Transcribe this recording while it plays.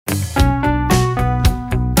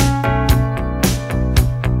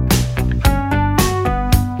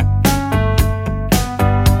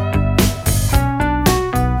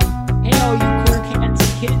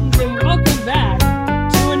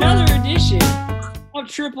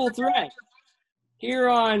Triple Threat here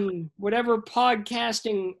on whatever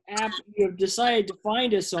podcasting app you have decided to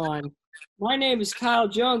find us on. My name is Kyle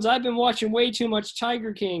Jones. I've been watching way too much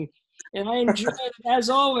Tiger King, and I enjoy it, as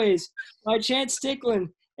always, by Chance Sticklin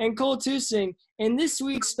and Cole Tusing, and this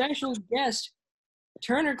week's special guest,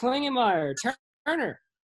 Turner Klingenmeyer. Turner,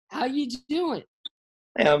 how you doing?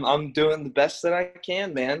 Hey, I'm doing the best that I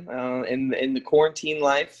can, man. In the quarantine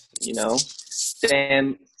life,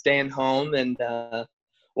 staying home and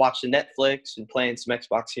watching Netflix and playing some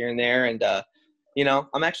Xbox here and there. And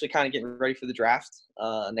I'm actually kind of getting ready for the draft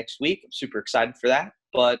next week. I'm super excited for that.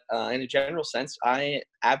 But in a general sense, I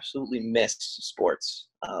absolutely miss sports.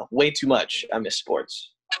 Way too much. I miss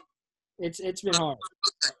sports. It's been hard.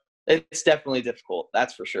 It's definitely difficult.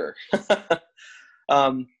 That's for sure.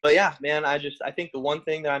 But yeah, man, I think the one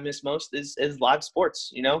thing that I miss most is live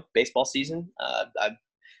sports, baseball season. I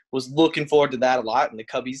was looking forward to that a lot. And the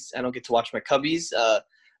Cubbies, I don't get to watch my Cubbies.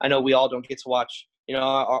 I know we all don't get to watch,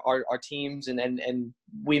 our teams, and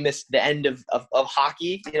we missed the end of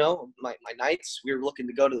hockey, my Knights. We were looking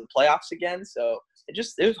to go to the playoffs again. So it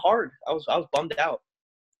was hard. I was bummed out.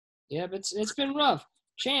 Yeah, but it's been rough.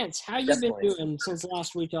 Chance, how you been doing since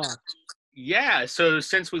last we talked? Yeah, so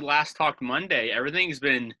since we last talked Monday, everything's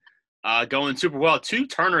been going super well. To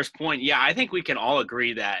Turner's point, yeah, I think we can all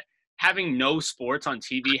agree that having no sports on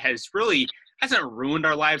TV hasn't ruined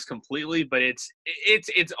our lives completely, but it's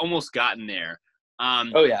almost gotten there.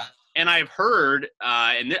 Oh yeah, and I've heard,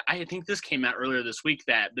 and I think this came out earlier this week,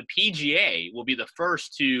 that the PGA will be the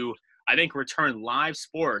first to, I think, return live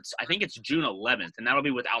sports. I think it's June 11th, and that'll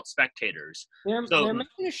be without spectators. They're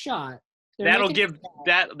making a shot. That'll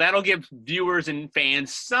give viewers and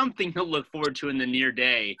fans something to look forward to in the near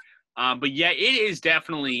day. But yeah,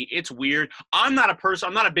 it's weird. I'm not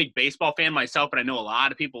a big baseball fan myself, but I know a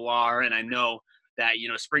lot of people are, and I know that,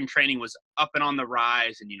 spring training was up and on the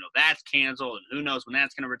rise, and, that's canceled, and who knows when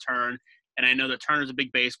that's going to return. And I know that Turner's a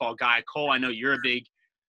big baseball guy. Cole, I know you're a big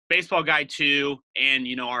baseball guy too, and,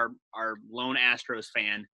 our lone Astros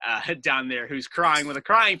fan down there who's crying with a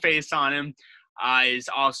crying face on him. Is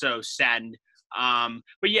also saddened.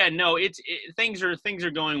 But yeah, no, things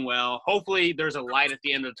are going well. Hopefully there's a light at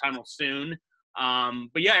the end of the tunnel soon.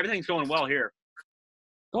 But yeah, everything's going well here.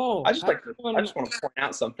 Oh, I just want to point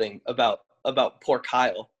out something about poor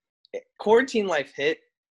Kyle. Quarantine life hit,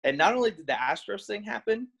 and not only did the Astros thing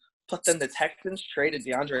happen, but then the Texans traded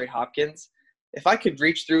DeAndre Hopkins. If I could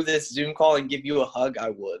reach through this Zoom call and give you a hug, I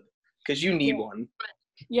would, because you need one.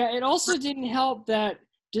 Yeah, it also didn't help that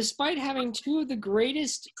despite having two of the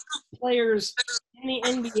greatest players in the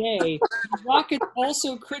NBA, the Rockets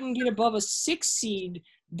also couldn't get above a 6 seed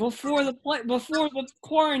before the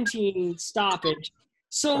quarantine stoppage.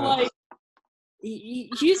 So,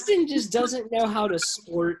 Houston just doesn't know how to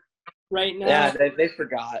sport right now. Yeah, they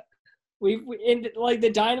forgot.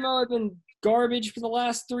 The Dynamo have been garbage for the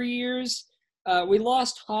last 3 years. We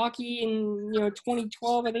lost hockey in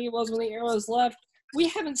 2012, I think it was, when the Arrows left. We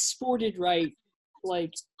haven't sported right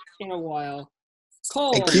in a while.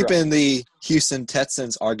 Cole. And keeping the Houston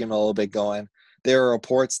Texans argument a little bit going, there are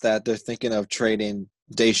reports that they're thinking of trading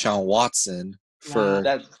Deshaun Watson for.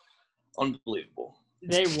 That's unbelievable.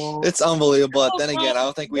 They won't. It's unbelievable. But then again, I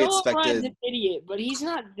don't think we expected. Ryan's an idiot, but he's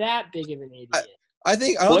not that big of an idiot. I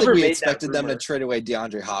don't think we expected them to trade away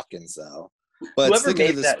DeAndre Hopkins, though. But sticking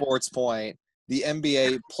to the sports point, the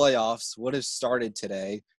NBA playoffs would have started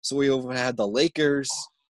today. So we would have had the Lakers,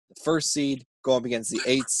 the first seed, go up against the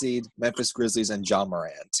 8th seed, Memphis Grizzlies, and John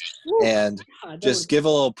Morant. And just give a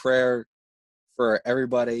little prayer for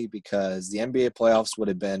everybody, because the NBA playoffs would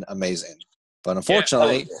have been amazing. But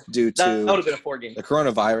unfortunately, due to the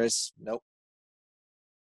coronavirus, nope.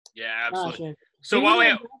 Yeah, absolutely. Gosh, so while we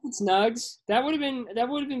have Nugs, that would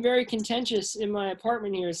have been very contentious in my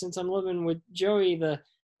apartment here, since I'm living with Joey, the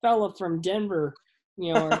fella from Denver,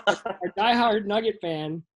 our diehard Nugget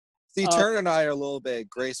fan. See, Turner and I are a little bit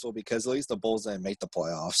graceful because at least the Bulls didn't make the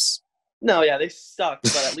playoffs. No, yeah, they sucked,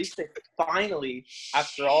 but at least they finally,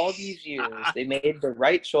 after all these years, they made the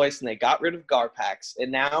right choice and they got rid of Garpax. And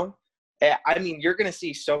now, I mean, you're going to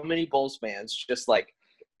see so many Bulls fans just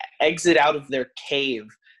exit out of their cave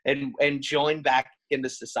and join back into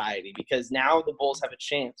society, because now the Bulls have a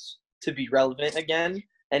chance to be relevant again,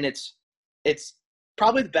 and it's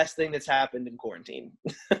probably the best thing that's happened in quarantine.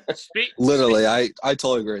 Literally, I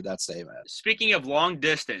totally agree with that statement. Speaking of long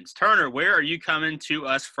distance, Turner, where are you coming to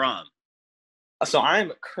us from? So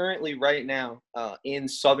I'm currently right now in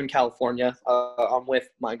Southern California. I'm with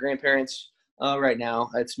my grandparents right now.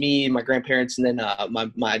 It's me, my grandparents, and then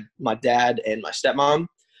my dad and my stepmom.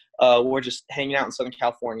 We're just hanging out in Southern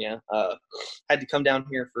California. Had to come down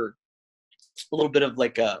here for little bit of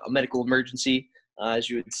like a medical emergency, as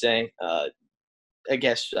you would say. I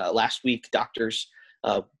guess last week doctors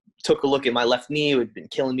took a look at my left knee. It had been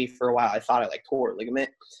killing me for a while. I thought I like tore a ligament,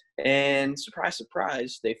 and surprise,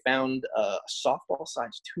 surprise, they found a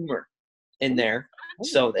softball-sized tumor in there.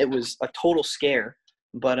 So it was a total scare.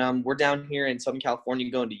 But we're down here in Southern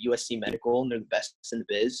California going to USC Medical, and they're the best in the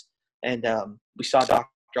biz. And we saw a doctor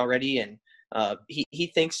already, and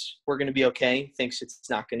he thinks we're going to be okay. He thinks it's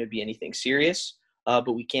not going to be anything serious,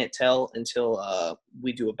 but we can't tell until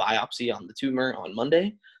we do a biopsy on the tumor on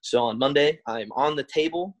Monday. So on Monday, I'm on the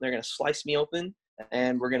table. They're going to slice me open,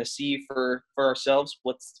 and we're going to see for ourselves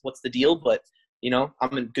what's the deal. But,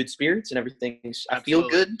 I'm in good spirits and everything's – I feel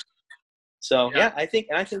good. So, yeah, I think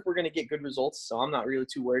we're going to get good results, so I'm not really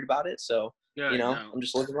too worried about it. So, I'm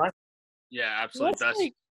just living life. Yeah,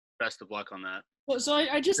 absolutely. Best of luck on that. Well, so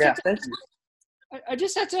I just have to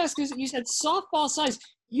ask, because you said softball size.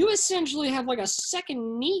 You essentially have like a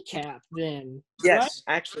second kneecap then, yes,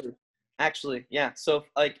 right? Actually, yeah. So,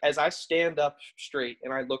 like, as I stand up straight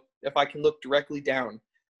and if I can look directly down,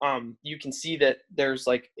 you can see that there's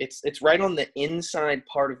like it's right on the inside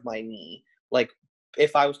part of my knee. Like,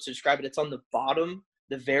 if I was to describe it, it's on the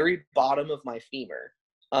very bottom of my femur,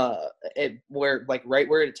 where like right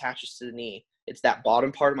where it attaches to the knee. It's that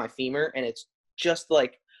bottom part of my femur, and it's just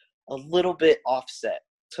like a little bit offset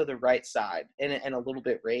to the right side, and a little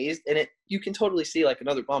bit raised, and you can totally see like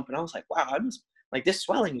another bump. And I was like, wow, this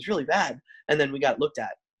swelling is really bad. And then we got looked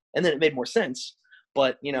at, and then it made more sense.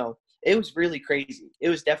 But it was really crazy. It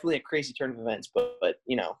was definitely a crazy turn of events, but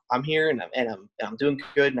I'm here and I'm doing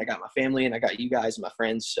good, and I got my family and I got you guys and my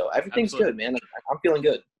friends, so everything's good, man. I'm feeling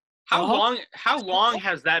good. How long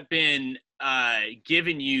has that been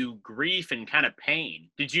giving you grief and kind of pain?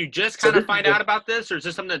 Did you just kind of find out about this, or is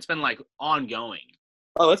this something that's been like ongoing?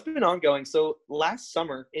 Oh, it's been ongoing. So last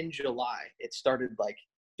summer in July, it started like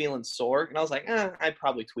feeling sore, and I was like, I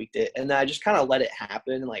probably tweaked it, and then I just kind of let it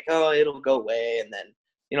happen, like, oh, it'll go away, and then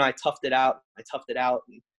I toughed it out,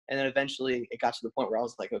 and then eventually it got to the point where I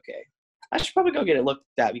was like, okay, I should probably go get it looked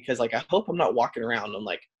at, because like I hope I'm not walking around on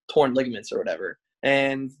like torn ligaments or whatever.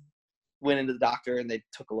 And went into the doctor, and they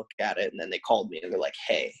took a look at it, and then they called me and they're like,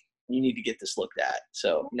 hey, you need to get this looked at.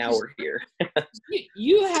 So now we're here.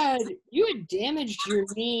 you had damaged your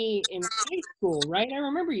knee in high school, right? I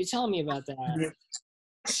remember you telling me about that.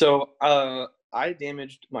 So I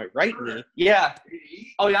damaged my right knee. Yeah.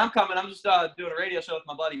 Oh yeah, I'm coming. I'm just doing a radio show with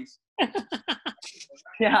my buddies.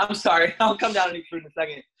 Yeah, I'm sorry. I'll come down and eat food in a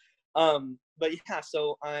second. But yeah,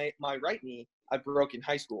 so my right knee I broke in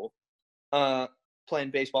high school,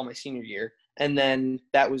 playing baseball my senior year, and then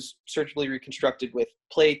that was surgically reconstructed with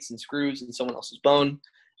plates and screws and someone else's bone,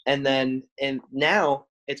 and now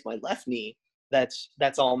it's my left knee that's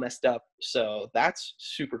all messed up. So that's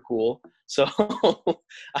super cool. So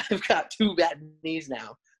I've got two bad knees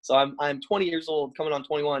now. So I'm 20 years old, coming on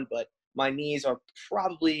 21, but my knees are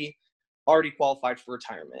probably already qualified for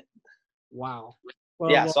retirement. Wow.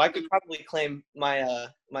 So I could probably claim my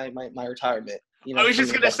my retirement. I was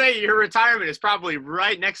just gonna say your retirement is probably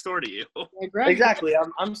right next door to you. Exactly.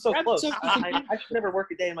 I'm so close. I should never work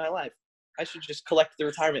a day in my life. I should just collect the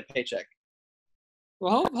retirement paycheck.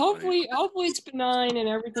 Well, hopefully it's benign and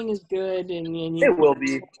everything is good, and it will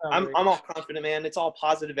be. I'm all confident, man. It's all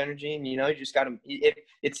positive energy, and you just got to.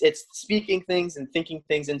 It's speaking things and thinking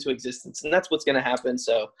things into existence, and that's what's going to happen.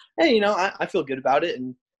 So hey, I feel good about it,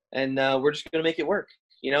 and we're just going to make it work.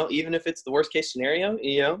 Even if it's the worst case scenario,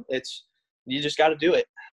 you just got to do it.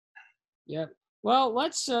 Yeah. Well,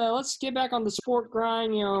 let's get back on the sport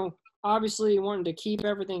grind. Obviously wanted to keep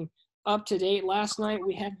everything up to date. Last night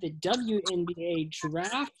we had the WNBA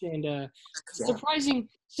draft, and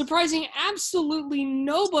surprising absolutely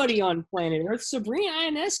nobody on planet Earth, Sabrina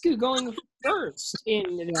Ionescu going first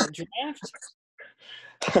in the draft.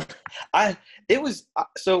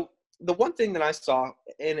 So the one thing that I saw,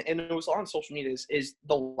 and it was on social media, is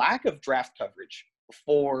the lack of draft coverage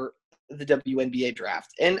for the WNBA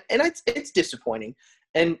draft, and it's disappointing,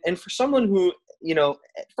 and for someone who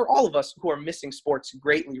for all of us who are missing sports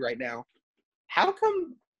greatly right now, how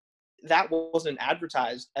come that wasn't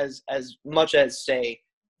advertised as much as, say,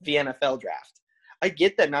 the NFL draft? I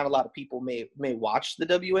get that not a lot of people may watch the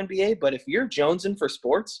WNBA, but if you're jonesing for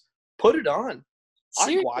sports, put it on.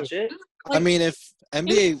 I'd watch it. I mean, if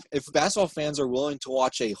basketball fans are willing to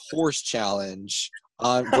watch a horse challenge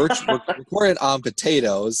recorded on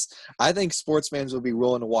potatoes, I think sports fans will be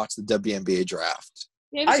willing to watch the WNBA draft.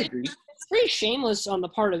 Yeah, I agree. It's pretty shameless on the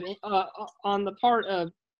part of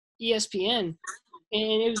ESPN, and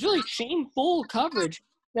it was really shameful coverage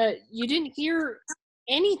that you didn't hear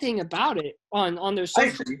anything about it on their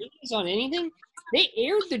social medias, on anything. They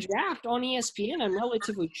aired the draft on ESPN, I'm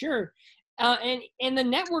relatively sure, and the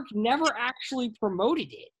network never actually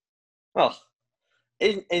promoted it. Well,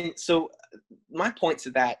 and so my point to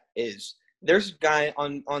that is there's a guy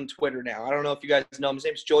on Twitter now. I don't know if you guys know him. His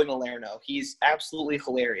name's Joey Malerno. He's absolutely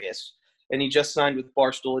hilarious, and he just signed with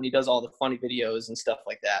Barstool, and he does all the funny videos and stuff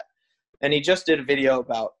like that. And he just did a video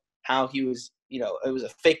about how he was, it was a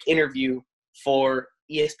fake interview for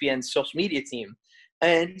ESPN's social media team.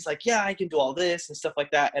 And he's like, yeah, I can do all this and stuff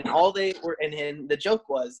like that. And all they were, and the joke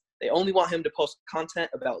was they only want him to post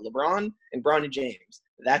content about LeBron and Bronny James.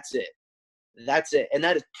 That's it. And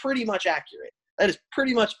that is pretty much accurate. That is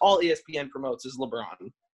pretty much all ESPN promotes is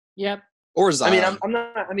LeBron. Yep. Or Zion.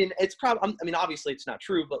 Obviously it's not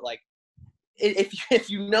true, but like, if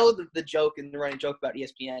you know the joke and the running joke about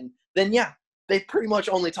ESPN, then yeah, they pretty much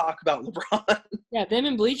only talk about LeBron. Yeah, them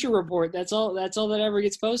and Bleacher Report. That's all that ever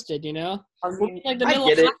gets posted. We'll be in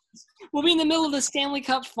the middle of the Stanley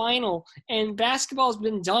Cup final, and basketball's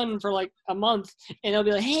been done for like a month, and they'll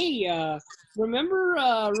be like, "Hey, remember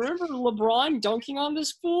LeBron dunking on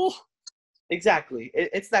this fool?" Exactly.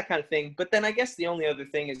 It's that kind of thing. But then I guess the only other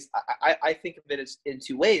thing is I think of it as in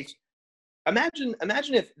two ways. Imagine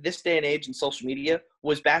if this day and age in social media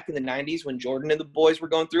was back in the 90s when Jordan and the boys were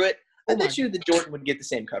going through it. I bet you that Jordan would get the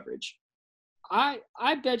same coverage. I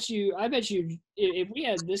bet you if we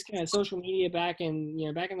had this kind of social media back in the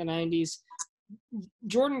 90s,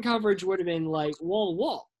 Jordan coverage would have been like wall to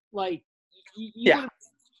wall. Like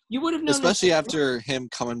you would have known, especially after him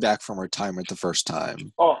coming back from retirement the first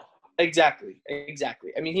time. Oh, exactly.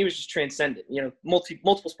 I mean, he was just transcendent.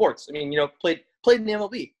 Multiple sports. I mean, played in the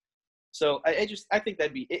MLB. So I think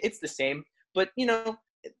it's the same. But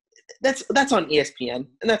that's on ESPN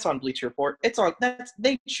and that's on Bleacher Report.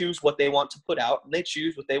 They choose what they want to put out and they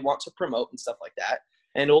choose what they want to promote and stuff like that.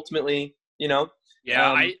 And ultimately,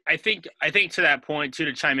 Yeah, I think to that point too,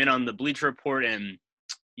 to chime in on the Bleacher Report and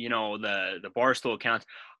the Barstool accounts,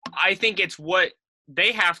 I think it's what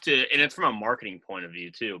they have to, and it's from a marketing point of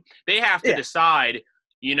view too. They have to decide,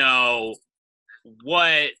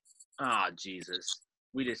 what. Oh Jesus.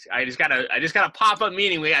 I just got a pop-up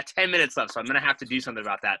meeting. We got 10 minutes left, so I'm gonna have to do something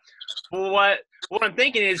about that. But what I'm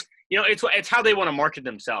thinking is, it's how they want to market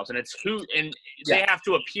themselves, and it's they have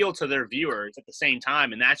to appeal to their viewers at the same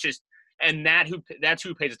time, and that's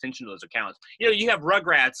who pays attention to those accounts. You have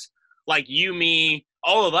Rugrats like you, me,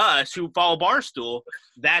 all of us who follow Barstool.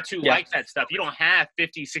 That's who likes that stuff. You don't have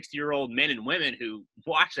 50, 60-year-old men and women who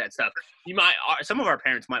watch that stuff. Some of our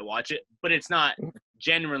parents might watch it, but it's not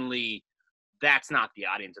genuinely. That's not the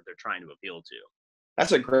audience that they're trying to appeal to.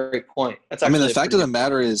 That's a great point. The fact of the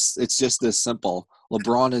matter is it's just this simple.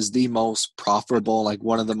 LeBron is the most profitable, like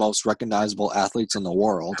one of the most recognizable athletes in the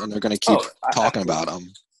world, and they're going to keep talking about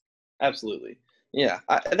him. Absolutely. Yeah,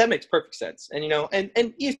 that makes perfect sense. And,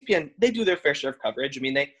 and ESPN, they do their fair share of coverage. I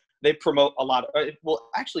mean, they promote a lot of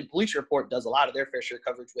actually, Bleacher Report does a lot of their fair share of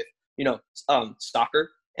coverage with,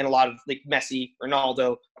 soccer. And a lot of like Messi,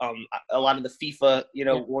 Ronaldo, a lot of the FIFA,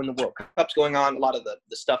 when the World Cup's going on, a lot of the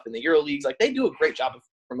stuff in the Euro leagues, like they do a great job of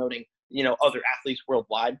promoting, other athletes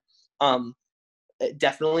worldwide.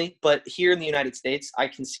 Definitely. But here in the United States, I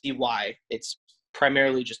can see why it's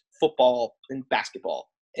primarily just football and basketball.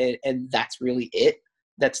 And that's really it.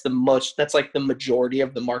 That's like the majority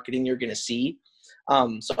of the marketing you're going to see.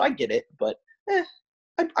 So I get it, but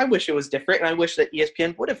I wish it was different, and I wish that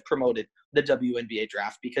ESPN would have promoted the WNBA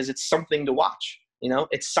draft because it's something to watch.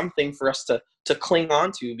 It's something for us to cling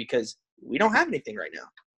on to because we don't have anything right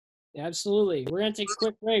now. Absolutely. We're going to take a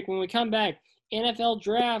quick break. When we come back, NFL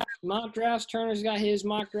draft, mock drafts. Turner's got his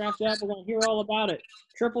mock draft up. We're going to hear all about it.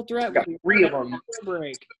 Triple threat. Got 3 of them.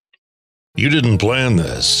 Break. You didn't plan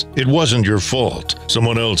this. It wasn't your fault.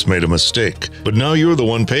 Someone else made a mistake. But now you're the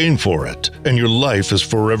one paying for it, and your life is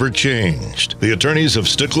forever changed. The attorneys of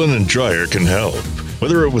Stickland and Dreyer can help.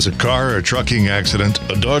 Whether it was a car or trucking accident,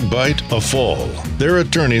 a dog bite, a fall, their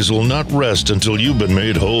attorneys will not rest until you've been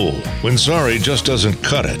made whole. When sorry just doesn't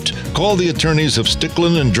cut it, call the attorneys of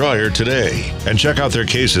Stickland and Dreyer today and check out their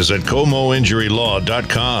cases at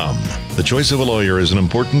comoinjurylaw.com. The choice of a lawyer is an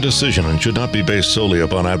important decision and should not be based solely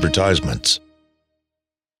upon advertisements.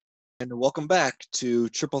 And welcome back to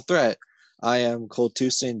Triple Threat. I am Cole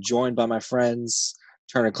Tucson, joined by my friends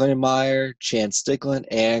Turner Klinenmeyer, Chance Stickland,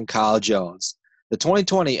 and Kyle Jones. The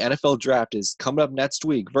 2020 NFL Draft is coming up next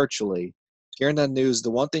week virtually. Hearing that news,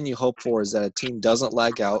 the one thing you hope for is that a team doesn't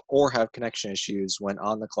lag out or have connection issues when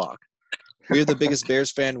on the clock. We are the biggest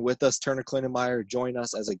Bears fan with us, Turner Klinenmeyer. Join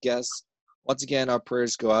us as a guest. Once again, our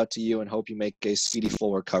prayers go out to you and hope you make a speedy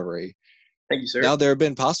full recovery. Thank you, sir. Now, there have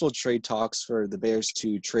been possible trade talks for the Bears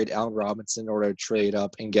to trade Allen Robinson in order to trade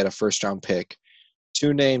up and get a first-round pick.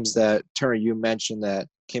 Two names that, Turner, you mentioned that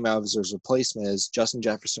came out as his replacement is Justin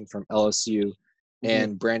Jefferson from LSU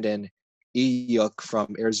and Brandon Aiyuk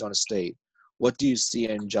from Arizona State. What do you see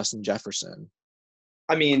in Justin Jefferson?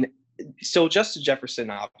 I mean, so Justin Jefferson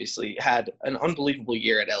obviously had an unbelievable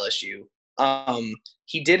year at LSU.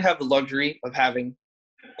 He did have the luxury of having,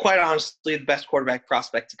 quite honestly, the best quarterback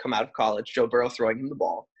prospect to come out of college, Joe Burrow, throwing him the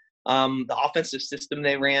ball. The offensive system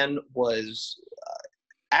they ran was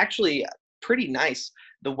actually pretty nice.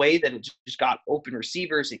 The way that it just got open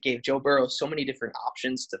receivers, it gave Joe Burrow so many different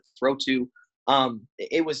options to throw to.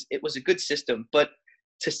 It was a good system, but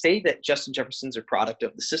to say that Justin Jefferson's a product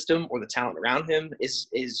of the system or the talent around him is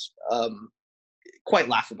quite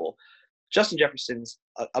laughable. Justin Jefferson's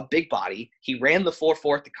a big body. He ran the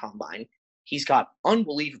 4.4 at the combine. He's got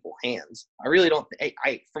unbelievable hands. I really don't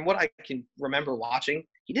 – from what I can remember watching,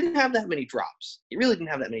 he didn't have that many drops. He really didn't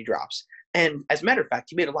have that many drops. And as a matter of fact,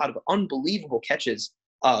 he made a lot of unbelievable catches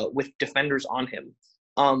with defenders on him.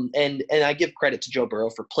 And I give credit to Joe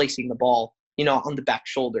Burrow for placing the ball, on the back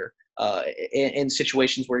shoulder in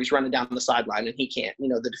situations where he's running down the sideline and he can't,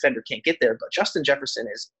 the defender can't get there. But Justin Jefferson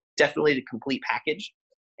is definitely the complete package.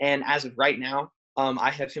 And as of right now, I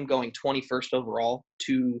have him going 21st overall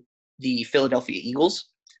to the Philadelphia Eagles.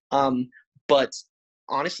 But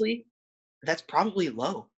honestly, that's probably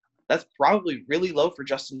low. That's probably really low for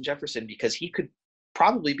Justin Jefferson because he could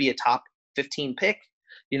probably be a top 15 pick,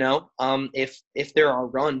 if there are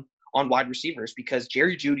run on wide receivers because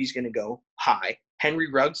Jerry Jeudy's going to go high. Henry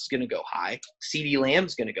Ruggs is going to go high. CeeDee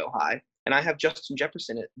Lamb's going to go high. And I have Justin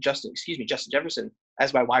Jefferson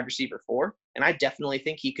as my wide receiver 4. And I definitely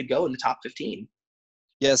think he could go in the top 15.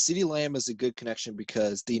 Yeah, CeeDee Lamb is a good connection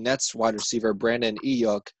because the Nets wide receiver, Brandon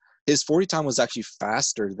Aiyuk, his 40 time was actually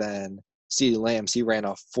faster than CeeDee Lamb's. He ran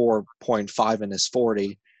a 4.5 in his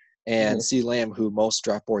 40. And CeeDee Lamb, who most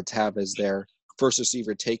draft boards have as their first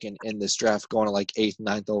receiver taken in this draft, going to like 8th,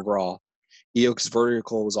 9th overall. Aiyuk's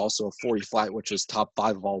vertical was also a 40 flat, which is top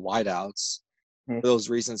 5 of all wideouts. For those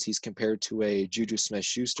reasons, he's compared to a Juju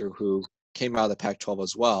Smith-Schuster, who came out of the Pac-12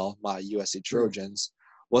 as well, my USC Trojans.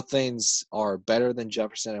 What things are better than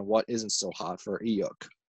Jefferson and what isn't so hot for Aiyuk?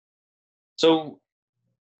 So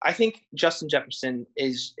I think Justin Jefferson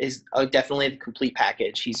is definitely the complete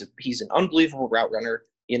package. He's an unbelievable route runner.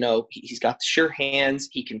 He's got the sure hands.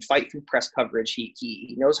 He can fight through press coverage.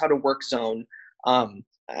 He knows how to work zone.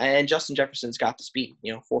 And Justin Jefferson's got the speed.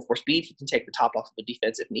 4.4 speed. He can take the top off of the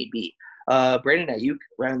defense if need be. Brandon Aiyuk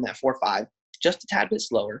running that 4.5, just a tad bit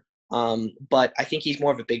slower. But I think he's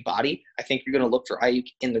more of a big body. I think you're going to look for Aiyuk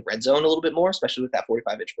in the red zone a little bit more, especially with that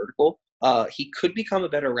 45-inch vertical. He could become a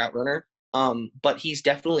better route runner, but he's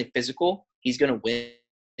definitely physical. He's going to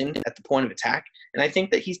win at the point of attack. And I think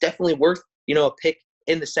that he's definitely worth, a pick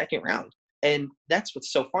in the second round. And that's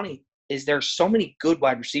what's so funny is there's so many good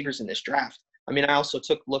wide receivers in this draft. I mean, I also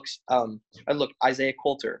took looks. I looked Isaiah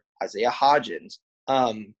Coulter, Isaiah Hodgins.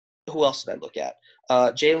 Who else did I look at?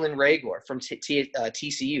 Jalen Reagor from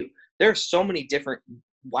TCU. There are so many different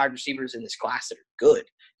wide receivers in this class that are good.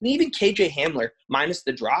 And even KJ Hamler, minus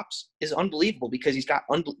the drops, is unbelievable because he's got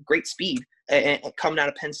great speed coming out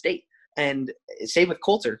of Penn State. And same with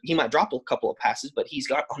Coulter. He might drop a couple of passes, but he's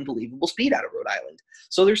got unbelievable speed out of Rhode Island.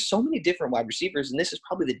 So there's so many different wide receivers, and this is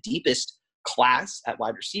probably the deepest class at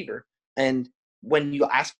wide receiver. And when you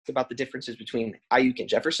ask about the differences between Aiyuk and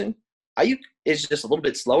Jefferson, Aiyuk is just a little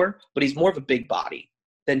bit slower, but he's more of a big body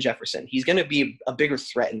than Jefferson. He's going to be a bigger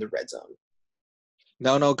threat in the red zone.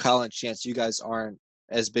 No, Kyle and Chance, you guys aren't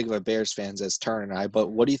as big of a Bears fans as Turner and I, but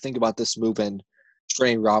what do you think about this move in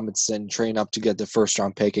trading Robinson, trading up to get the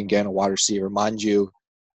first-round pick and getting a wide receiver? Mind you,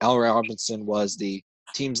 Allen Robinson was the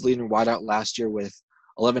team's leading wideout last year with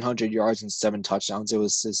 1,100 yards and 7 touchdowns. It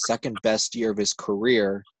was his second best year of his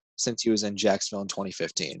career since he was in Jacksonville in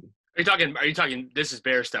 2015. Are you talking this is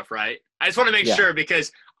Bear stuff, right? I just want to make sure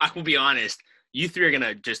because I will be honest, you three are going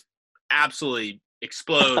to just absolutely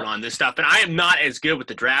explode on this stuff. And I am not as good with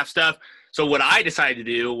the draft stuff. So what I decided to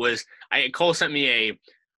do was Cole sent me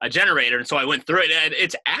a generator, and so I went through it. And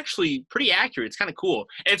it's actually pretty accurate. It's kind of cool.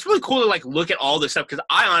 And it's really cool to look at all this stuff because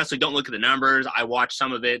I honestly don't look at the numbers. I watch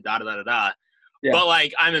some of it, Yeah.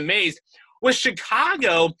 But I'm amazed. With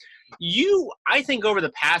Chicago, I think over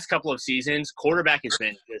the past couple of seasons, quarterback has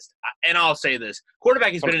been just, and I'll say this,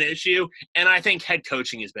 quarterback has been an issue, and I think head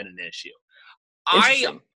coaching has been an issue.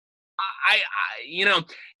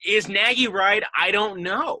 Is Nagy right? I don't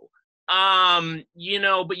know.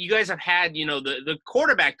 But you guys have had, the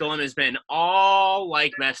quarterback dilemma has been all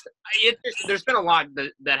messed up. There's been a lot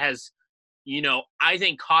that has I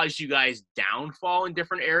think caused you guys downfall in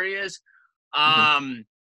different areas.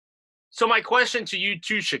 So my question to you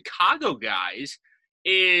two Chicago guys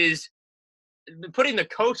is, putting the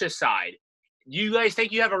coach aside, do you guys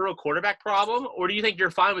think you have a real quarterback problem, or do you think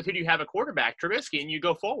you're fine with who do you have a quarterback, Trubisky, and you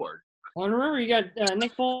go forward? Well, remember, you got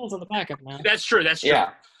Nick Foles on the backup now. That's true.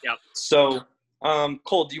 Yeah. Yep. So,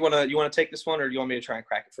 Cole, do you want to take this one, or do you want me to try and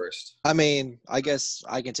crack it first? I mean, I guess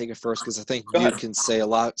I can take it first because I think you can say a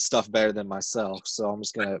lot of stuff better than myself. So I'm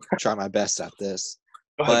just gonna try my best at this.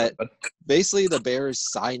 But basically, the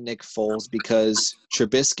Bears signed Nick Foles because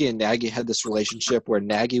Trubisky and Nagy had this relationship where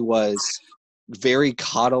Nagy was very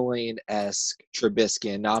coddling-esque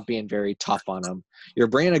Trubisky and not being very tough on him. You're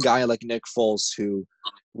bringing a guy like Nick Foles who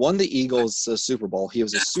won the Eagles a Super Bowl. He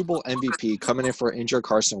was a Super Bowl MVP coming in for injured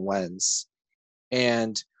Carson Wentz.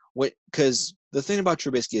 And because the thing about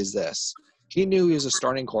Trubisky is this. He knew he was a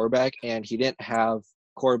starting quarterback, and he didn't have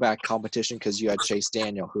quarterback competition because you had Chase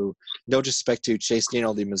Daniel, who, no disrespect to Chase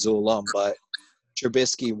Daniel, the Mizzou alum, but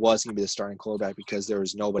Trubisky was going to be the starting quarterback because there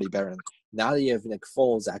was nobody better. Now that you have Nick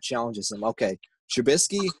Foles, that challenges him. Okay,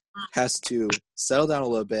 Trubisky has to settle down a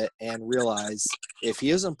little bit and realize if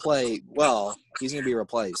he doesn't play well, he's going to be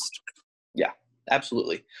replaced. Yeah,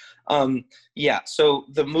 absolutely. So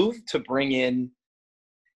the move to bring in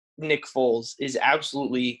Nick Foles is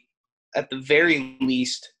absolutely, at the very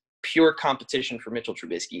least, pure competition for Mitchell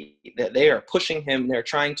Trubisky. That they are pushing him. They're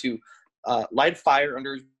trying to light a fire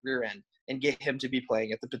under his rear end and get him to be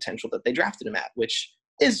playing at the potential that they drafted him at, which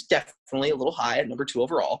is definitely a little high at number 2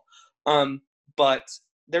 overall. But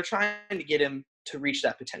they're trying to get him to reach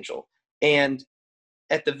that potential. And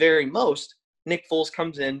at the very most, Nick Foles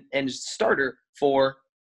comes in and is starter for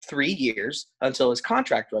 3 years until his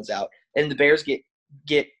contract runs out. And the Bears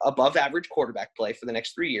get above average quarterback play for the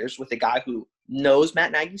next 3 years with a guy who knows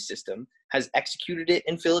Matt Nagy's system, has executed it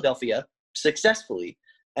in Philadelphia successfully,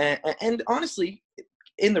 and honestly,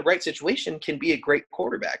 in the right situation, can be a great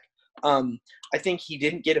quarterback. I think he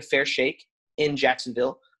didn't get a fair shake in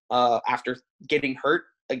Jacksonville after getting hurt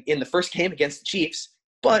in the first game against the Chiefs,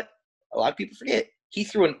 but a lot of people forget he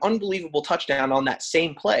threw an unbelievable touchdown on that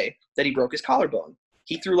same play that he broke his collarbone.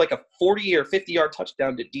 He threw like a 40 or 50-yard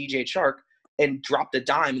touchdown to DJ Chark and dropped a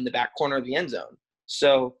dime in the back corner of the end zone.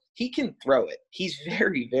 So he can throw it. He's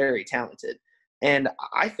very, very talented. And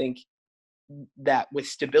I think that with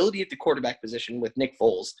stability at the quarterback position with Nick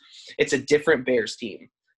Foles, it's a different Bears team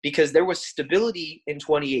because there was stability in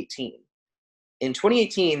 2018. In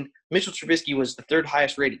 2018, Mitchell Trubisky was the 3rd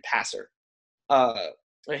highest rated passer.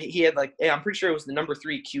 He had I'm pretty sure it was the number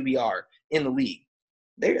 3 QBR in the league.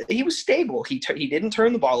 He was stable. He didn't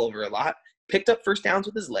turn the ball over a lot, picked up first downs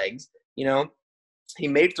with his legs. He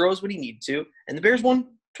made throws when he needed to, and the Bears won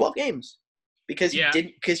 12 games because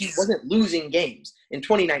he wasn't losing games. In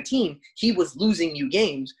 2019, he was losing you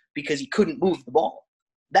games because he couldn't move the ball.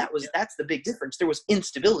 That's the big difference. There was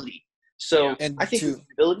instability. So I think with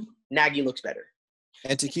stability, Nagy looks better.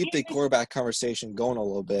 And to keep the quarterback conversation going a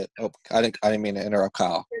little bit, I didn't mean to interrupt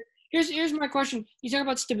Kyle. Here's my question. You talk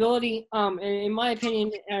about stability. In my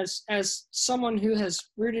opinion, as someone who has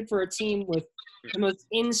rooted for a team with the most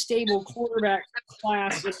unstable quarterback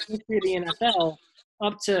class in the history of the NFL,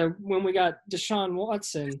 up to when we got Deshaun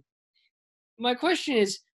Watson, my question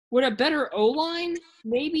is: would a better O-line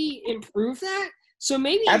maybe improve that? So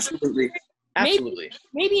maybe absolutely.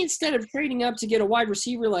 Maybe instead of trading up to get a wide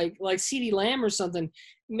receiver like CeeDee Lamb or something,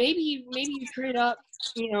 maybe you trade up,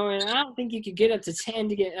 and I don't think you could get up to 10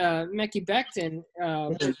 to get Mekhi Becton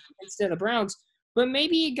instead of Browns, but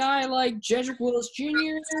maybe a guy like Jedrick Willis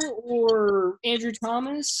Jr. or Andrew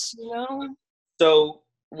Thomas, So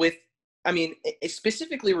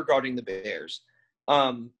specifically regarding the Bears,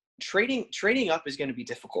 trading up is going to be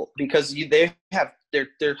difficult because they have their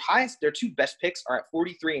 2 best picks are at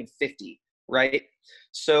 43 and 50. Right.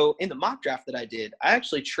 So in the mock draft that I did, I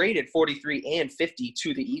actually traded 43 and 50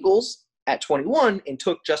 to the Eagles at 21 and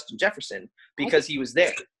took Justin Jefferson because he was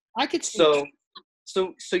there. I could see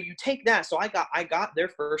So you take that. So I got their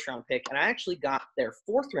 1st round pick, and I actually got their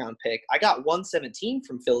 4th round pick. I got 117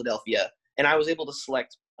 from Philadelphia, and I was able to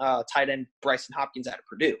select tight end Bryson Hopkins out of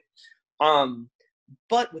Purdue.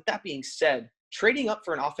 But with that being said, trading up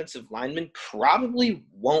for an offensive lineman probably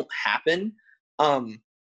won't happen.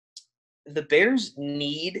 The Bears'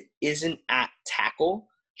 need isn't at tackle.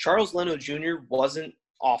 Charles Leno Jr. wasn't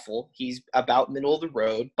awful. He's about middle of the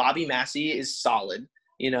road. Bobby Massey is solid.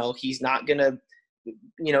 He's not going to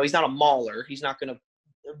he's not a mauler. He's not going to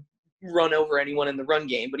run over anyone in the run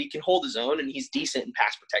game, but he can hold his own, and he's decent in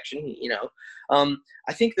pass protection.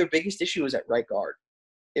 I think their biggest issue was at right guard.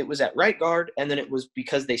 It was at right guard, and then it was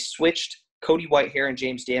because they switched Cody Whitehair and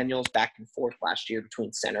James Daniels back and forth last year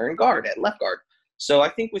between center and guard at left guard. So I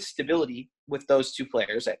think with stability with those two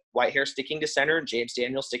players, at Whitehair sticking to center and James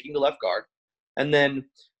Daniels sticking to left guard, and then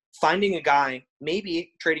finding a guy,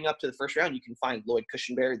 maybe trading up to the first round, you can find Lloyd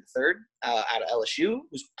Cushenberry III out of LSU,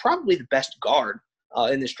 who's probably the best guard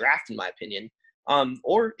in this draft, in my opinion.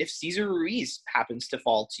 Or if Cesar Ruiz happens to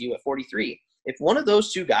fall to you at 43, if one of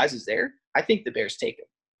those two guys is there, I think the Bears take him.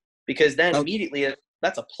 Because then immediately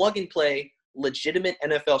that's a plug-and-play, legitimate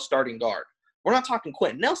NFL starting guard. We're not talking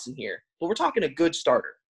Quentin Nelson here, but we're talking a good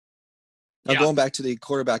starter. Now, going back to the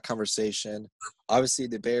quarterback conversation, obviously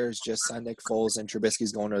the Bears just signed Nick Foles, and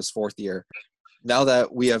Trubisky's going to his 4th year. Now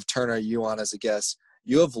that we have Turner, you on as a guest,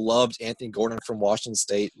 you have loved Anthony Gordon from Washington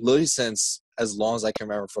State literally since as long as I can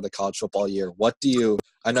remember for the college football year. What do you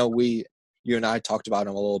 – I know you and I talked about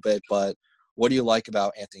him a little bit, but what do you like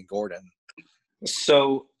about Anthony Gordon?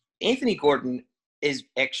 So Anthony Gordon is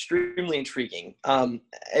extremely intriguing. And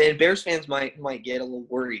Bears fans might get a little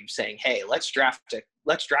worried saying, hey, let's draft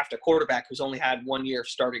a quarterback who's only had 1 year of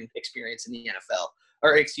starting experience in the NFL,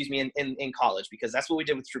 or excuse me, in college, because that's what we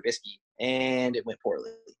did with Trubisky, and it went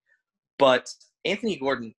poorly. But Anthony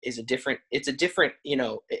Gordon is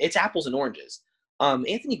it's apples and oranges.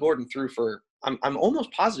 Anthony Gordon threw for, I'm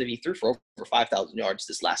almost positive he threw for over 5,000 yards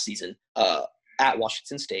this last season at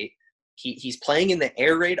Washington State. He's playing in the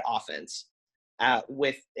air raid offense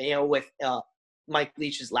with Mike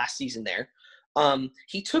Leach's last season there.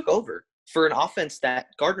 He took over for an offense that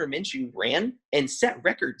Gardner Minshew ran and set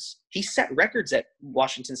records. He set records at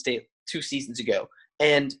Washington State 2 seasons ago.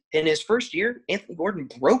 And in his first year, Anthony Gordon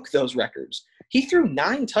broke those records. He threw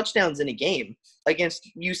 9 touchdowns in a game against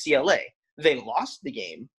UCLA. They lost the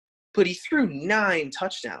game, but he threw 9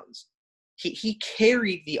 touchdowns. He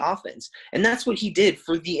carried the offense, and that's what he did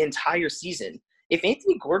for the entire season. If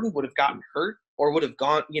Anthony Gordon would have gotten hurt or would have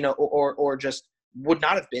gone, or just would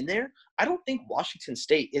not have been there, I don't think Washington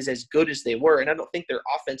State is as good as they were, and I don't think their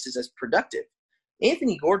offense is as productive.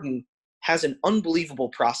 Anthony Gordon has an unbelievable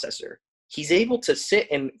processor. He's able to sit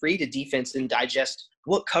and read a defense and digest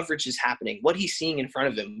what coverage is happening, what he's seeing in front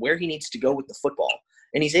of him, where he needs to go with the football.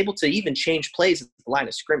 And he's able to even change plays at the line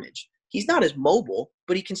of scrimmage. He's not as mobile,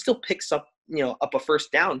 but he can still pick up a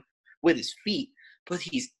first down with his feet, but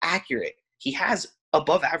he's accurate. He has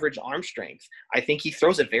above average arm strength. I think he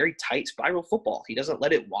throws a very tight spiral football. He doesn't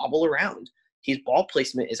let it wobble around. His ball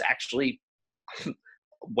placement is actually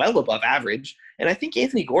well above average. And I think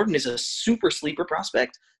Anthony Gordon is a super sleeper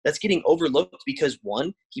prospect that's getting overlooked because,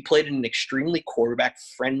 1, he played in an extremely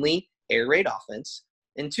quarterback-friendly air raid offense,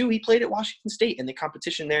 and 2, he played at Washington State, and the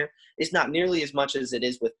competition there is not nearly as much as it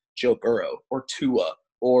is with Joe Burrow or Tua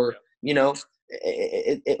or,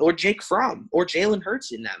 or Jake Fromm or Jalen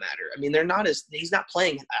Hurts in that matter. I mean, he's not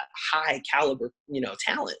playing a high caliber,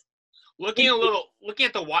 talent. Looking at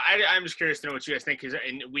I'm just curious to know what you guys think, because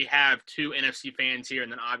we have 2 NFC fans here,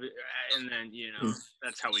 and then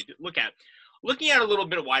that's how we look at. Looking at a little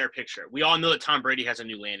bit of wider picture, we all know that Tom Brady has a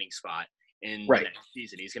new landing spot in the next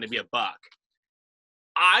season. He's going to be a Buck.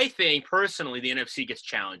 I think personally the NFC gets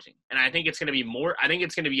challenging, and I think it's going to be more. I think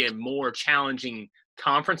it's going to be a more challenging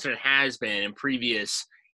conference than it has been in previous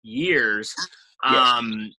years. Yes.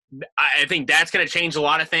 I think that's going to change a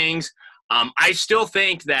lot of things. I still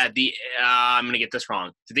think that I'm going to get this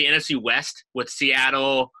wrong. The NFC West with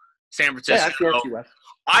Seattle, San Francisco. Yeah, that's the NFC West.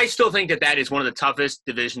 I still think that is one of the toughest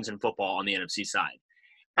divisions in football on the NFC side.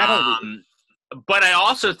 But I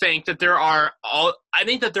also think that there are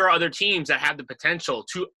other teams that have the potential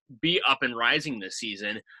to be up and rising this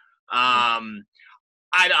season. I'm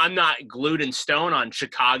not glued in stone on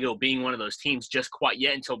Chicago being one of those teams just quite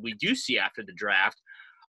yet until we do see after the draft.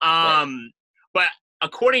 But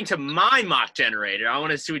according to my mock generator, I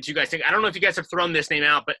want to see what you guys think. I don't know if you guys have thrown this name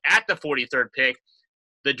out, but at the 43rd pick,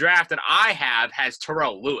 the draft that I have has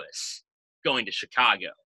Terrell Lewis going to Chicago.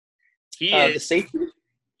 The safety?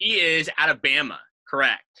 He is out of Bama,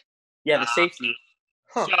 correct? Yeah, the safety.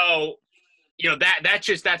 Huh. So,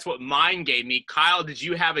 that's what mine gave me. Kyle, did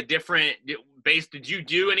you have a different base? Did you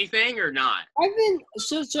do anything or not? I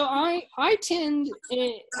tend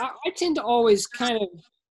to always kind of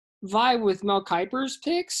vibe with Mel Kiper's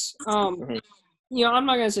picks. I'm not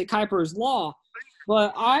going to say Kiper's law,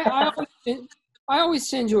 but I always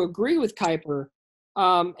tend to agree with Kiper.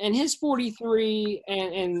 And his 43,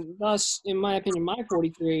 and thus, in my opinion, my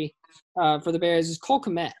 43 for the Bears is Cole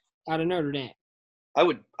Kmet out of Notre Dame. I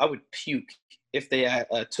would puke if they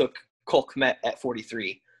took Cole Kmet at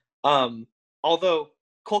 43. Although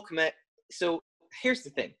Cole Kmet, so here's the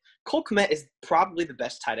thing. Cole Kmet is probably the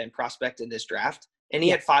best tight end prospect in this draft, and he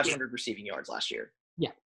had 500 receiving yards last year.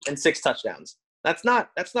 Yeah. And 6 touchdowns. That's not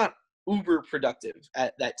uber productive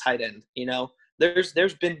at that tight end. You know, there's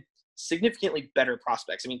been significantly better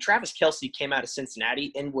prospects. I mean, Travis Kelce came out of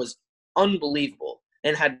Cincinnati and was unbelievable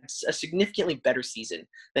and had a significantly better season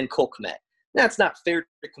than Cole Kmet. Now, it's not fair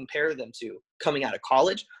to compare them to coming out of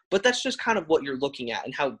college, but that's just kind of what you're looking at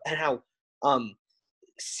and how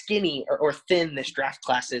skinny or thin this draft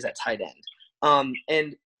class is at tight end.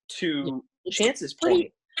 And to Chance's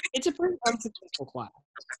point, it's a pretty unsuccessful class.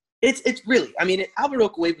 It's really, I mean, Albert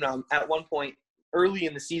Okwuegbunam at one point early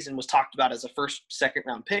in the season was talked about as a first, second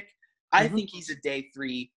round pick. I think he's a day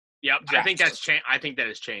 3. Yep, I think that's changed. I think that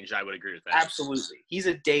has changed. I would agree with that. Absolutely, he's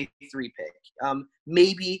a day 3 pick.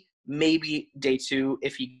 Maybe day 2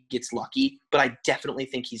 if he gets lucky, but I definitely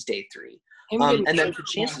think he's day 3. And then to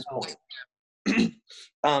Chance's point,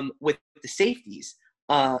 with the safeties,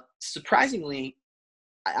 surprisingly,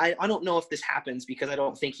 I don't know if this happens because I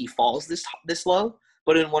don't think he falls this low.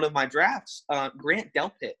 But in one of my drafts, Grant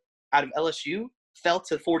Delpit out of LSU fell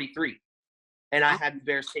to 43, and I had the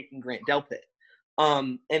Bears taking Grant Delpit.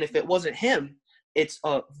 And if it wasn't him, it's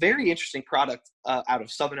a very interesting product out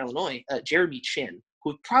of Southern Illinois, Jeremy Chin,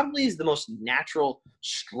 who probably is the most natural,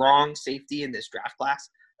 strong safety in this draft class.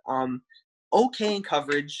 Okay in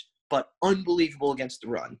coverage, but unbelievable against the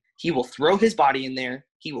run. He will throw his body in there.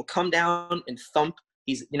 He will come down and thump.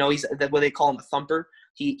 He's what they call him, a thumper.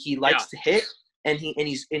 He likes to hit, and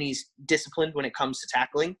he's disciplined when it comes to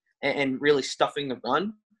tackling and really stuffing the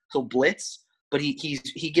run. He'll blitz, but he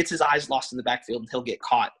gets his eyes lost in the backfield and he'll get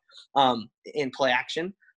caught in play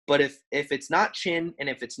action. But if it's not Chin and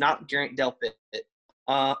if it's not Grant Delpit,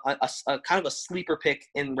 a kind of a sleeper pick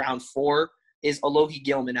in round 4 is Alohi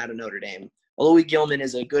Gilman out of Notre Dame. Alohi Gilman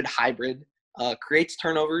is a good hybrid, creates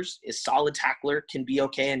turnovers, is solid tackler, can be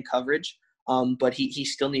okay in coverage, but he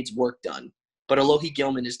still needs work done. But Alohi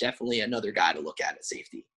Gilman is definitely another guy to look at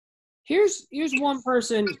safety. Here's one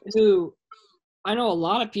person who I know a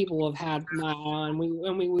lot of people have had my eye on.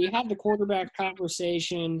 We had the quarterback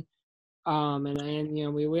conversation, and you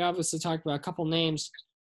know we obviously talked about a couple names.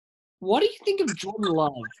 What do you think of Jordan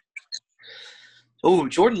Love? Oh,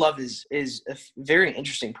 Jordan Love is a very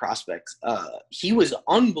interesting prospect. He was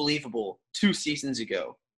unbelievable 2 seasons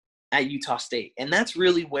ago at Utah State, and that's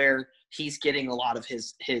really where he's getting a lot of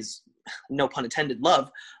his no pun intended love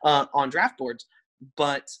on draft boards.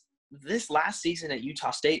 But this last season at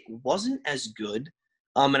Utah State wasn't as good,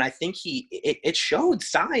 and I think it showed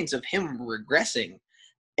signs of him regressing.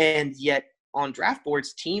 And yet on draft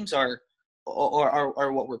boards, teams are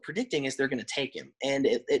what we're predicting is they're going to take him. And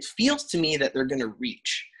it feels to me that they're going to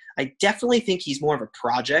reach. I definitely think he's more of a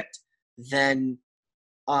project than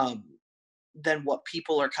what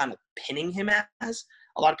people are kind of pinning him as.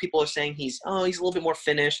 A lot of people are saying he's a little bit more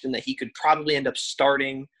finished and that he could probably end up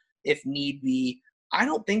starting if need be. I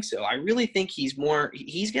don't think so. I really think he's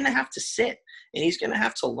going to have to sit and he's going to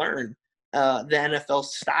have to learn the NFL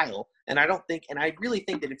style. And I really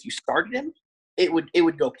think that if you started him, it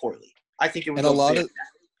would go poorly. I think it would. And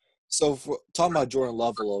so talking about Jordan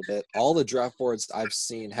Love a little bit, all the draft boards I've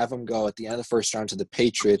seen have him go at the end of the first round to the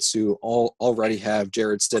Patriots, who already have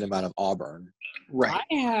Jarrett Stidham out of Auburn. Right.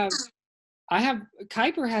 I have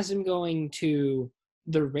Kuiper has him going to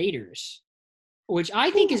the Raiders, which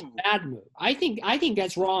I think is a bad move. I think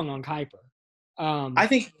that's wrong on Kuiper. I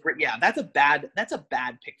think that's a bad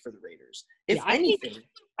pick for the Raiders.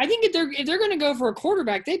 I think if they're going to go for a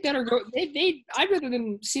quarterback, they better go. I'd rather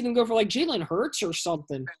than see them go for like Jalen Hurts or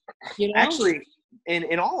something. You know? Actually,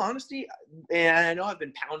 in all honesty, and I know I've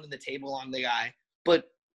been pounding the table on the guy, but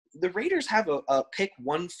the Raiders have a pick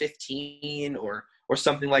 115 or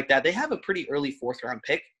something like that. They have a pretty early 4th round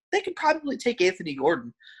pick. They could probably take Anthony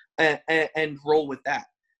Gordon and roll with that.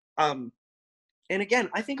 And again,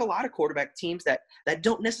 I think a lot of quarterback teams that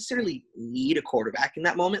don't necessarily need a quarterback in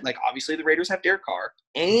that moment, like obviously the Raiders have Derek Carr,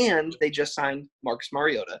 and they just signed Marcus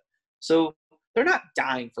Mariota. So they're not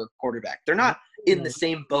dying for a quarterback. They're not in the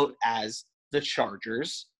same boat as the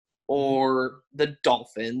Chargers or the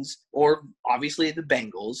Dolphins or obviously the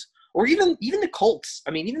Bengals or even the Colts.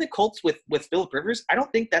 I mean, even the Colts with Phillip Rivers, I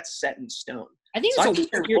don't think that's set in stone. I think that's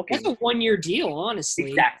a 1-year deal, honestly.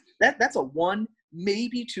 Exactly. That's a 1,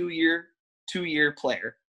 maybe 2-year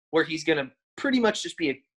player where he's going to pretty much just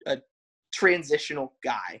be a transitional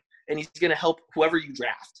guy and he's going to help whoever you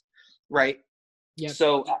draft, right? Yeah.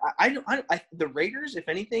 So I the Raiders, if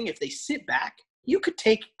anything, if they sit back, you could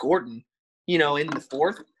take Gordon, in the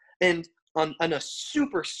 4th, and on a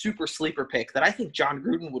super, super sleeper pick that I think John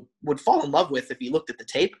Gruden would fall in love with if he looked at the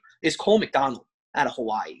tape is Cole McDonald out of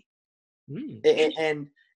Hawaii. And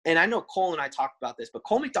I know Cole and I talked about this, but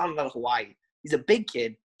Cole McDonald out of Hawaii, he's a big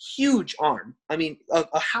kid, huge arm. I mean,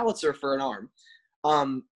 a howitzer for an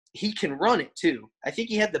arm. he can run it too. I think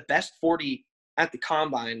he had the best 40 at the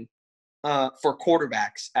combine for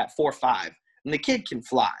quarterbacks at 4.5, and the kid can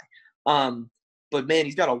fly. But man,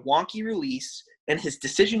 he's got a wonky release, and his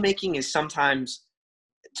decision making is sometimes,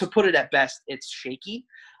 to put it at best, it's shaky.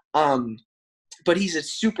 But he's a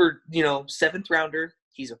super, 7th rounder.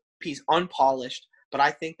 He's unpolished, but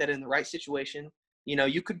I think that in the right situation,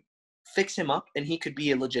 you could fix him up and he could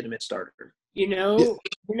be a legitimate starter. You know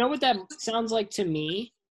what that sounds like to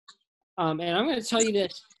me? And I'm going to tell you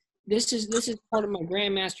this. This is part of my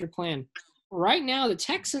grandmaster plan. Right now, the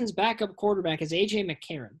Texans' backup quarterback is A.J.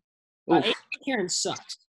 McCarron. A.J. McCarron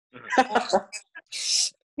sucks.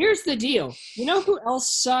 Here's the deal. You know who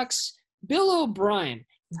else sucks? Bill O'Brien.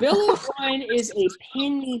 Bill O'Brien is a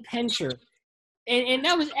penny pincher. And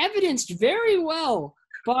that was evidenced very well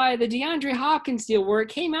by the DeAndre Hopkins deal, where it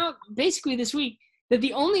came out basically this week that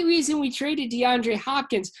the only reason we traded DeAndre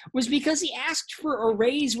Hopkins was because he asked for a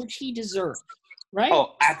raise, which he deserved, right?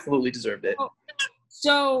 Oh, absolutely deserved it.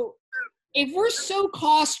 So if we're so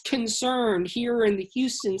cost concerned here in the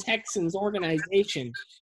Houston Texans organization,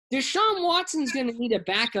 Deshaun Watson's going to need a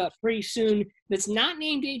backup pretty soon that's not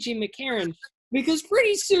named A.J. McCarron, because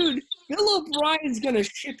pretty soon Bill O'Brien's going to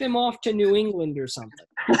ship him off to New England or something.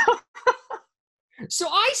 So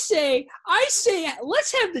I say,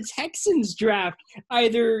 let's have the Texans draft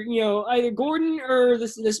either Gordon or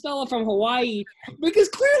this fella from Hawaii, because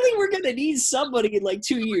clearly we're going to need somebody in like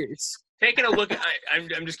 2 years. Taking a look,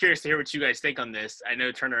 I'm just curious to hear what you guys think on this. I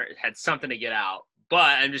know Turner had something to get out,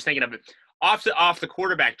 but I'm just thinking of it off the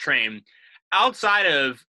quarterback train. Outside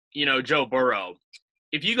of Joe Burrow,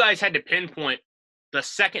 if you guys had to pinpoint the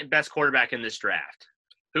second best quarterback in this draft,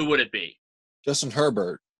 who would it be? Justin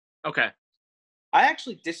Herbert. Okay. I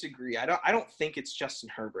actually disagree. I don't think it's Justin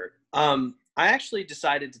Herbert. I actually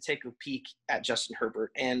decided to take a peek at Justin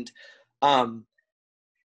Herbert, and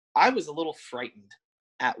I was a little frightened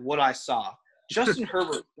at what I saw. Justin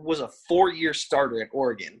Herbert was a 4-year starter at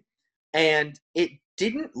Oregon, and it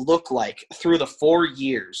didn't look like through the 4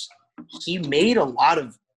 years he made a lot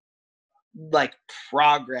of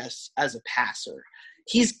progress as a passer.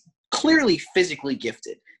 He's clearly physically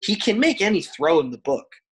gifted. He can make any throw in the book.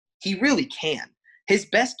 He really can. His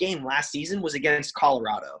best game last season was against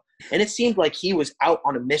Colorado, and it seemed like he was out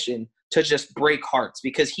on a mission to just break hearts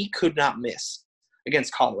because he could not miss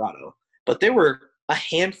against Colorado. But there were a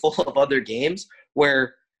handful of other games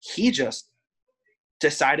where he just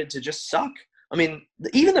decided to just suck. I mean,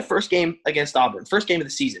 even the first game against Auburn, first game of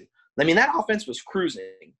the season, that offense was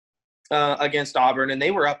cruising against Auburn, and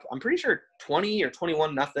they were up, I'm pretty sure 20 or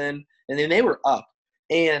 21-0, and then they were up.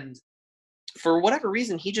 And for whatever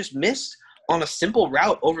reason, he just missed on a simple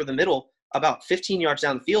route over the middle about 15 yards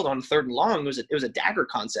down the field on 3rd and long. It was a dagger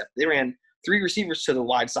concept. They ran 3 receivers to the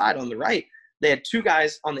wide side on the right. They had 2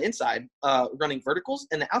 guys on the inside running verticals,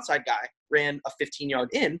 and the outside guy ran a 15-yard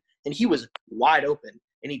in, and he was wide open.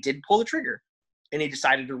 And he did pull the trigger, and he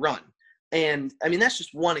decided to run. And, that's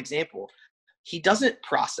just one example. He doesn't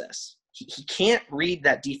process. He can't read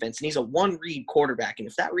that defense, and he's a one-read quarterback. And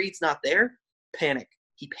if that read's not there, panic.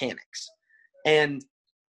 He panics. And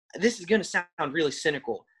this is going to sound really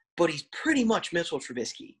cynical, but he's pretty much Mitchell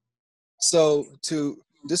Trubisky. So to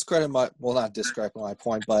discredit not discredit my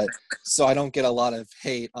point, but so I don't get a lot of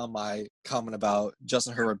hate on my comment about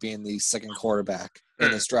Justin Herbert being the second quarterback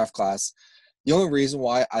in this draft class, the only reason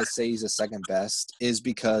why I say he's the second best is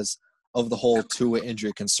because of the whole Tua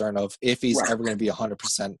injury concern of if he's ever going to be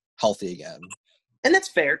 100% healthy again. And that's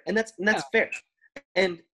fair. And that's fair.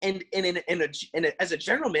 And as a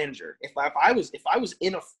general manager, if I was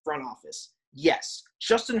in a front office, yes,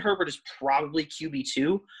 Justin Herbert is probably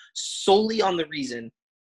QB2 solely on the reason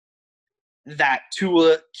that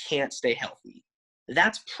Tua can't stay healthy.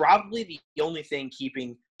 That's probably the only thing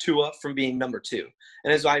keeping Tua from being number 2.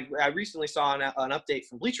 And as I recently saw an update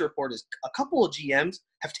from Bleacher Report, is a couple of GMs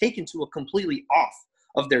have taken Tua completely off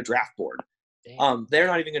of their draft board. They're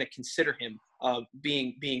not even going to consider him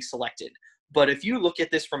being selected. But if you look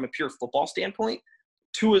at this from a pure football standpoint,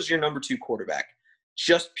 Tua is your number 2 quarterback,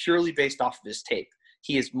 just purely based off of his tape.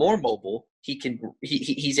 He is more mobile.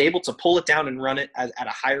 He's able to pull it down and run it at a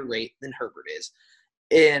higher rate than Herbert is.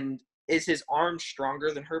 And is his arm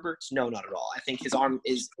stronger than Herbert's? No, not at all. I think his arm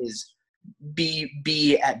is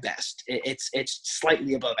B at best. It's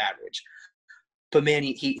slightly above average. But man,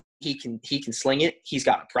 he can sling it. He's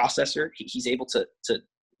got a processor. He's able to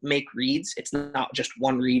make reads. It's not just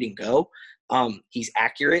one read and go. He's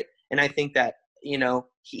accurate, and I think that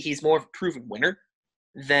he's more of a proven winner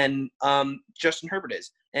than Justin Herbert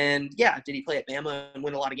is. And yeah, did he play at Bama and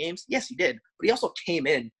win a lot of games? Yes, he did. But he also came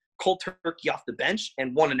in cold turkey off the bench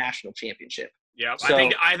and won a national championship. Yeah, So,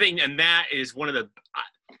 I think, and that is one of the,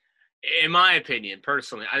 in my opinion,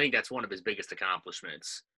 personally, I think that's one of his biggest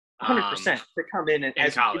accomplishments. 100% to come in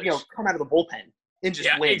and college. come out of the bullpen and just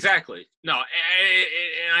win. Exactly. No, and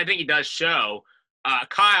I think he does show.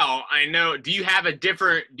 Kyle, I know. Do you have a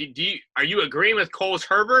different? Are you agreeing with Cole's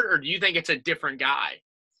Herbert, or do you think it's a different guy?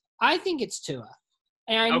 I think it's Tua,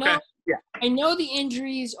 and I know the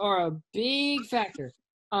injuries are a big factor.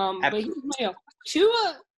 But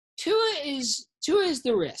Tua is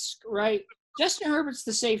the risk, right? Justin Herbert's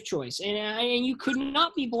the safe choice, and you could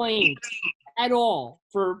not be blamed at all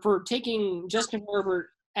for taking Justin Herbert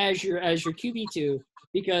as your QB2,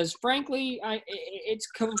 because frankly, it's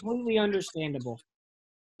completely understandable.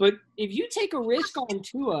 But if you take a risk on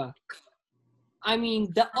Tua, I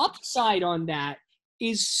mean, the upside on that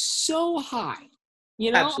is so high.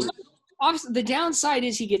 You know, Absolutely. Obviously, the downside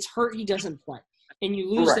is he gets hurt, he doesn't play, and you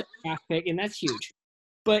lose the draft pick, and that's huge.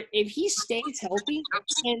 But if he stays healthy,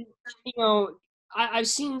 and you know, I've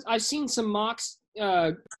seen some mocks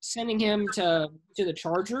sending him to the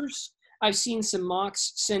Chargers. I've seen some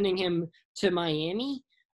mocks sending him to Miami.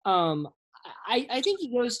 I think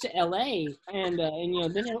he goes to LA, and you know,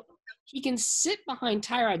 then he can sit behind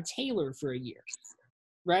Tyrod Taylor for a year,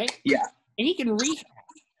 right? Yeah, and he can rehab.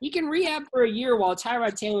 He can rehab for a year while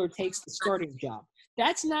Tyrod Taylor takes the starting job.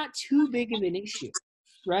 That's not too big of an issue,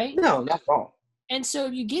 right? No, not at all. And so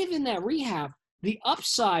if you give him that rehab, the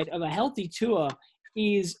upside of a healthy Tua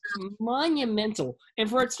is monumental. And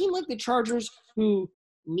for a team like the Chargers, who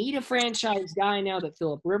need a franchise guy now that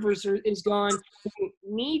Phillip Rivers is gone, who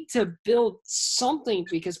need to build something,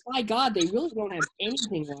 because, by God, they really don't have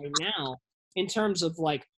anything right now in terms of,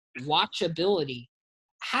 like, watchability.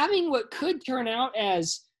 Having what could turn out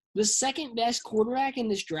as the second best quarterback in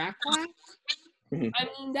this draft class, Mm-hmm. I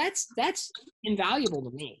mean, that's invaluable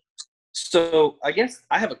to me. So I guess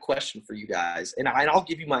I have a question for you guys, and I'll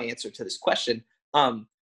give you my answer to this question.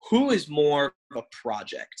 Who is more of a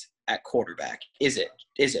project at quarterback? Is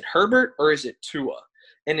it Herbert or is it Tua?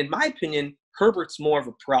 And in my opinion, Herbert's more of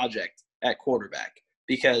a project at quarterback,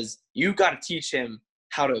 because you got to teach him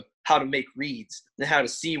how to make reads and how to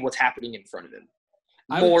see what's happening in front of him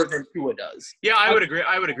more than Tua does. Yeah, I would agree.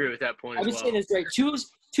 I would agree with that point. I would say that's right.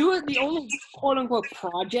 Tua, the only quote-unquote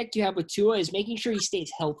project you have with Tua is making sure he stays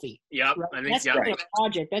healthy. Yep. Right? I think that's not a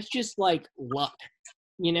project. That's just like luck,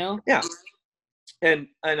 you know? Yeah. And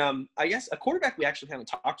I guess a quarterback we actually haven't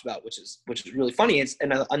talked about, which is really funny, is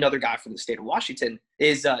another guy from the state of Washington,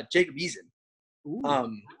 is Jacob Eason.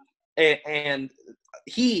 And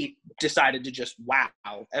he decided to just wow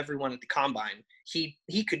everyone at the combine.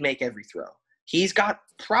 He could make every throw. He's got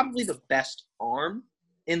probably the best arm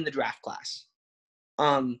in the draft class.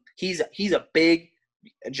 He's a big,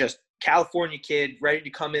 just California kid ready to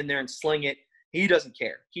come in there and sling it. He doesn't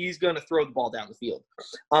care. He's going to throw the ball down the field.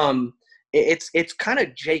 It's kind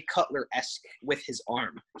of Jay Cutler-esque with his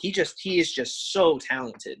arm. He is just so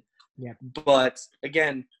talented. Yeah. But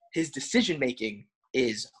again, his decision making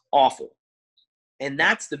is awful. And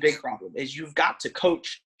that's the big problem, is you've got to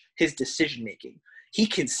coach his decision making. He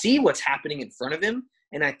can see what's happening in front of him,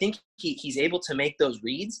 and I think he's able to make those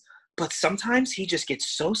reads. But sometimes he just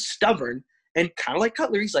gets so stubborn, and kind of like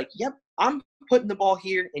Cutler, he's like, yep, I'm putting the ball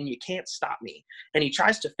here and you can't stop me. And he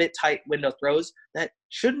tries to fit tight window throws that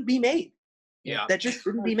shouldn't be made. Yeah. That just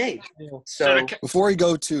shouldn't be made. So before we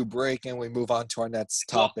go to break and we move on to our next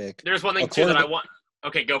topic. There's one thing too that I want.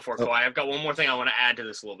 Okay, go for it. Go. I've got one more thing I want to add to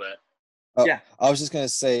this a little bit. I was just going to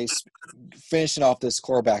say, finishing off this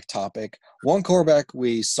quarterback topic, one quarterback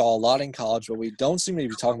we saw a lot in college, but we don't seem to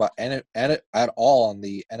be talking about at all on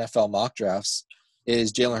the NFL mock drafts,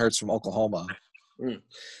 is Jalen Hurts from Oklahoma.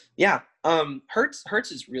 Yeah.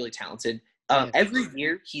 Hurts is really talented. Every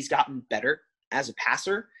year he's gotten better as a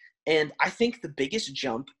passer, and I think the biggest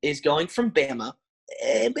jump is going from Bama.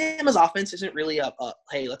 Bama's offense isn't really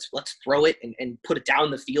hey, let's throw it and put it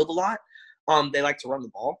down the field a lot. They like to run the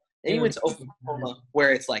ball. And he went to Oklahoma,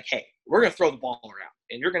 where it's like, hey, we're going to throw the ball around,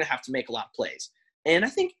 and you're going to have to make a lot of plays. And I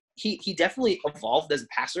think he definitely evolved as a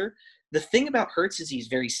passer. The thing about Hurts is he's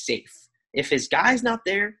very safe. If his guy's not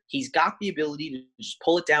there, he's got the ability to just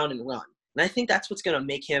pull it down and run. And I think that's what's going to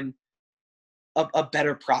make him a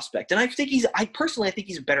better prospect. And I think he's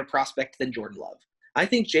a better prospect than Jordan Love. I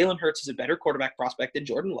think Jalen Hurts is a better quarterback prospect than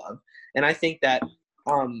Jordan Love. And I think that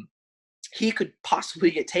he could possibly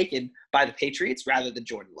get taken by the Patriots rather than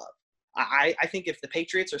Jordan Love. I think if the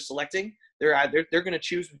Patriots are selecting, they're going to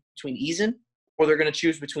choose between Eason or they're going to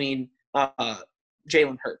choose between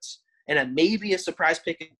Jalen Hurts. And maybe a surprise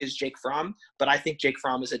pick is Jake Fromm, but I think Jake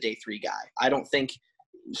Fromm is a day 3 guy. I don't think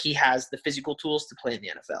he has the physical tools to play in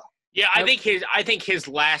the NFL. Yeah, I think his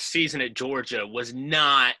last season at Georgia was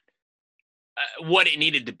not what it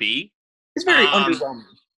needed to be. It's very underwhelming.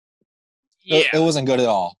 Yeah, it wasn't good at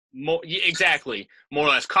all. Exactly, more or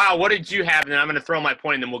less. Kyle, what did you have? And then I'm going to throw my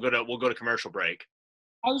point, and then we'll go to commercial break.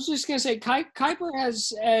 I was just going to say, Kiper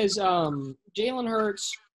has Jalen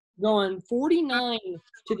Hurts going 49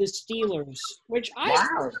 to the Steelers, which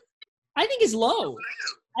I think is low.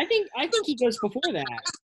 I think he goes before that.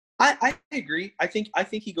 I agree. I think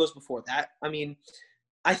he goes before that. I mean,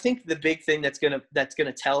 I think the big thing that's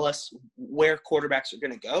gonna tell us where quarterbacks are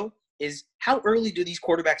gonna go is how early do these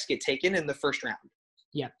quarterbacks get taken in the first round?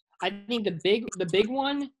 Yeah, I think the big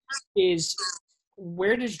one is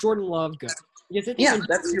where does Jordan Love go?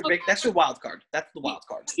 That's your wild card. That's the wild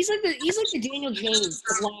card. He's like the Daniel James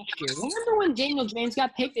of last year. Remember when Daniel James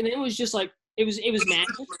got picked and it was just like it was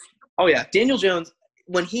magic? Oh yeah, Daniel Jones,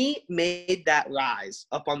 when he made that rise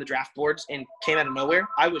up on the draft boards and came out of nowhere,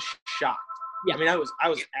 I was shocked. Yeah. I mean, I was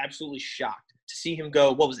absolutely shocked to see him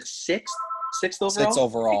go. What was it, sixth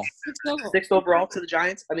overall? Sixth overall to the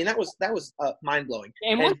Giants. I mean, that was mind blowing.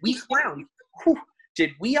 And we clowned.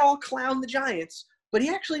 Did we all clown the Giants? But he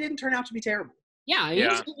actually didn't turn out to be terrible. Yeah,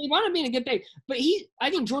 he wound up being a good pick. But I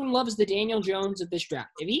think Jordan Love is the Daniel Jones of this draft.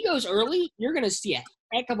 If he goes early, you're going to see a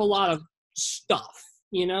heck of a lot of stuff,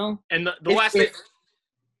 you know? And the last thing.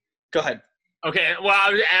 Go ahead. Okay,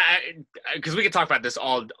 well, because we could talk about this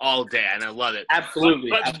all day, and I love it.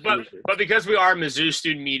 Absolutely. But because we are Mizzou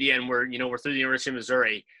student media, and we're through the University of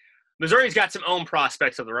Missouri, Missouri's got some own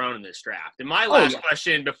prospects of their own in this draft. And my last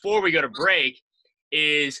question before we go to break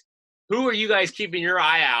is, who are you guys keeping your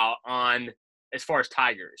eye out on as far as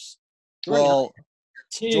Tigers? Well,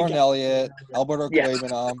 Jordan Elliott, Alberto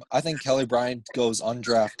Cuevanom. I think Kelly Bryant goes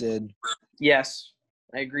undrafted. Yes,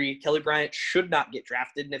 I agree. Kelly Bryant should not get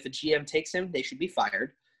drafted, and if a GM takes him, they should be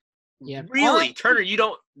fired. Yeah, really, Turner, you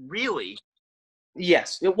don't really.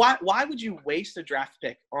 Yes. Why would you waste a draft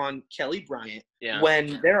pick on Kelly Bryant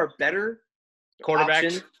when there are better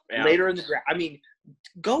quarterbacks later in the draft? I mean,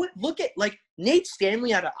 go look at like Nate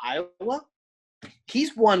Stanley out of Iowa.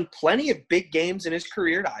 He's won plenty of big games in his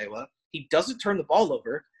career at Iowa. He doesn't turn the ball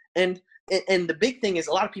over. And the big thing is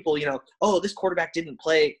a lot of people, this quarterback didn't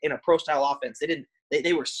play in a pro-style offense.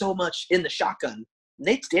 They were so much in the shotgun.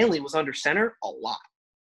 Nate Stanley was under center a lot.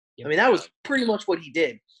 I mean, that was pretty much what he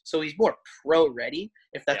did. So he's more pro-ready,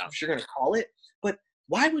 if that's what you're going to call it. But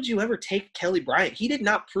why would you ever take Kelly Bryant? He did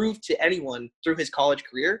not prove to anyone through his college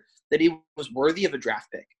career that he was worthy of a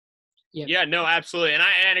draft pick. Yeah, no, absolutely. And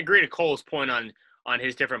I agree to Cole's point on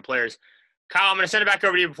his different players. Kyle, I'm going to send it back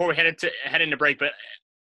over to you before we head into break. But,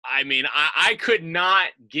 I mean, I could not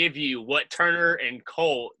give you what Turner and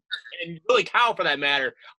Cole, and really Kyle for that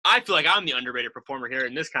matter, I feel like I'm the underrated performer here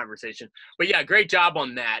in this conversation. But, yeah, great job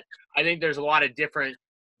on that. I think there's a lot of different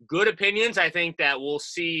good opinions. I think that we'll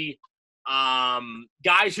see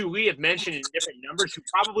guys who we have mentioned in different numbers who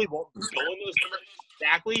probably won't go in those numbers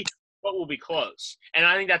exactly, but will be close. And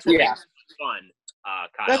I think that's what makes it fun,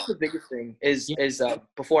 Kyle. That's the biggest thing is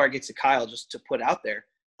before I get to Kyle, just to put out there,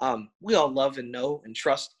 we all love and know and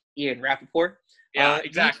trust Ian Rappaport. Yeah,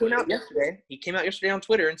 exactly. He came out yesterday on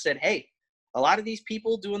Twitter and said, hey, a lot of these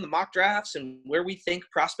people doing the mock drafts and where we think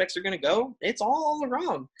prospects are going to go, it's all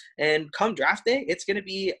wrong. And come draft day, it's going to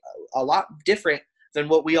be a lot different than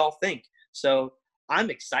what we all think. So I'm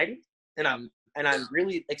excited, and I'm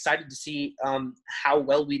really excited to see how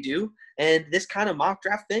well we do. And this kind of mock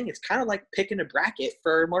draft thing, it's kind of like picking a bracket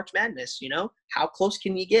for March Madness, How close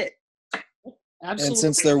can you get? Absolutely. And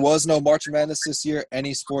since there was no March Madness this year,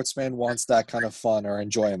 any sports fan wants that kind of fun or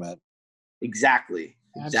enjoyment. Exactly.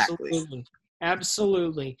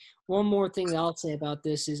 Absolutely. One more thing that I'll say about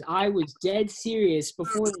this is I was dead serious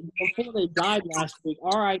before they died last week.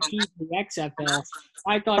 R.I.P. to the XFL.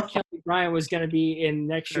 I thought Kelly Bryant was going to be in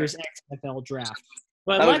next year's XFL draft.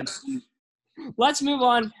 But let's move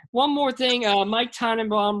on. One more thing. Mike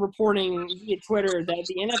Tannenbaum reporting via Twitter that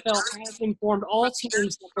the NFL has informed all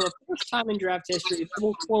teams that for the first time in draft history, they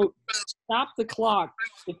will, quote, stop the clock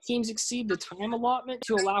if teams exceed the time allotment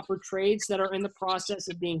to allow for trades that are in the process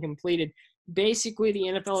of being completed. Basically, the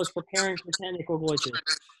NFL is preparing for technical glitches.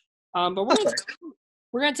 But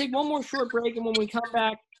we're going to take one more short break, and when we come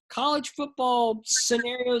back, college football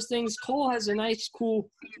scenarios, things. Cole has a nice, cool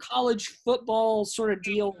college football sort of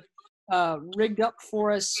deal rigged up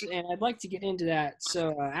for us, and I'd like to get into that.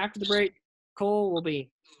 So after the break, Cole will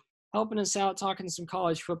be helping us out, talking some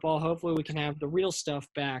college football. Hopefully we can have the real stuff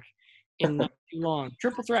back in not too long.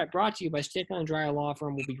 Triple Threat brought to you by Stickland & Dryer Law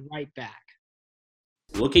Firm. We'll be right back.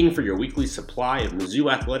 Looking for your weekly supply of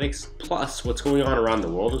Mizzou athletics, plus what's going on around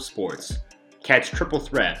the world of sports? Catch Triple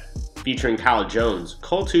Threat featuring Kyle Jones,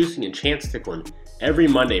 Cole Tusing, and Chance Sticklin every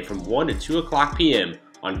Monday from 1 to 2 o'clock p.m.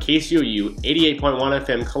 on KCOU 88.1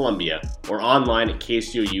 FM Columbia or online at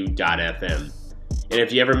kcou.fm. And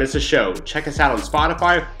if you ever miss a show, check us out on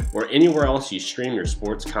Spotify or anywhere else you stream your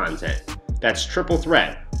sports content. That's Triple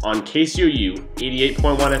Threat on KCOU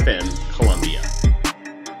 88.1 FM Columbia.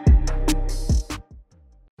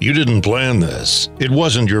 You didn't plan this. It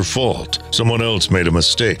wasn't your fault. Someone else made a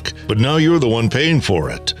mistake. But now you're the one paying for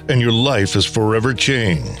it, and your life is forever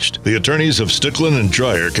changed. The attorneys of Sticklin and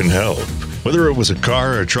Dreyer can help. Whether it was a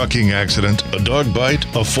car or trucking accident, a dog bite,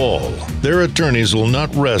 a fall, their attorneys will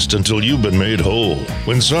not rest until you've been made whole.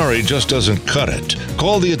 When sorry just doesn't cut it,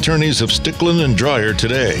 call the attorneys of Sticklin and Dreyer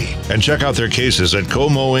today and check out their cases at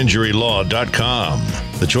comoinjurylaw.com.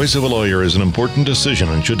 The choice of a lawyer is an important decision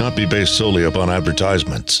and should not be based solely upon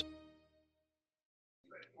advertisements.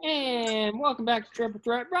 And welcome back to Triple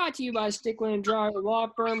Threat, brought to you by Sticklin and Dreyer Law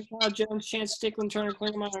Firm. Kyle Jones, Chance Sticklin, Turner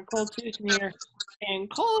Klingman, and Cole Tusing here. And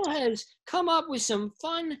Cole has come up with some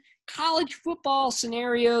fun college football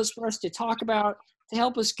scenarios for us to talk about to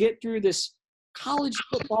help us get through this college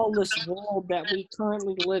football-less world that we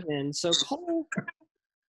currently live in. So Cole,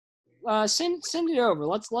 send it over.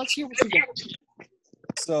 Let's hear what you got.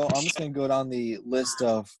 So I'm just going to go down the list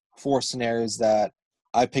of 4 scenarios that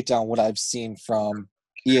I picked on what I've seen from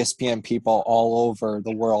ESPN people all over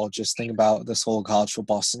the world. Just think about this whole college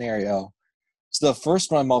football scenario. So the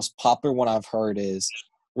first one, most popular one I've heard is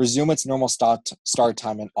resume its normal start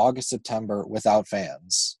time in August, September without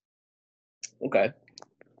fans. Okay.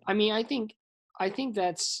 I mean, I think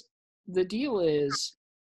that's the deal is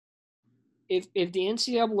if the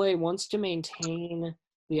NCAA wants to maintain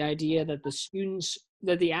the idea that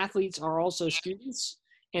the athletes are also students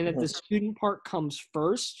and that the student part comes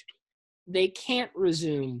first, they can't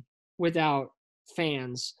resume without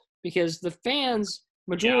fans because the fans,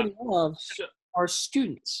 majority of, are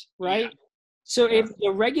students, right? Yeah. So if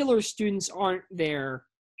the regular students aren't there,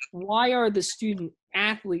 why are the student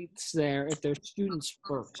athletes there if they're students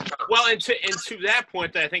first? Well, and to that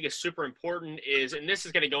point that I think is super important is, and this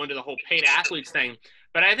is going to go into the whole paid athletes thing,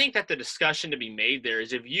 but I think that the discussion to be made there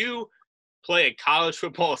is if you play a college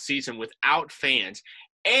football season without fans,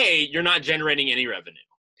 you're not generating any revenue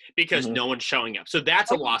because no one's showing up. So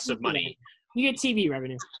that's a loss of money. You get TV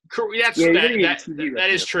revenue. That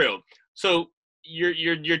is true. So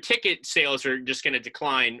your ticket sales are just going to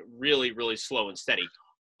decline really, really slow and steady.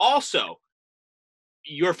 Also,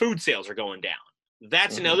 your food sales are going down.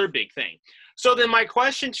 That's another big thing. So then my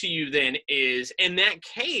question to you then is, in that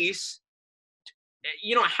case,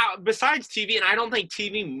 how besides TV, and I don't think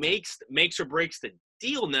TV makes or breaks the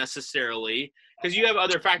deal necessarily, because you have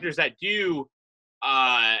other factors that do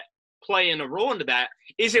play in a role into that.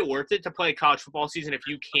 Is it worth it to play a college football season if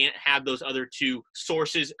you can't have those other 2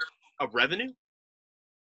 sources of revenue?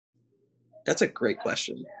 That's a great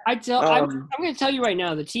question. I'm going to tell you right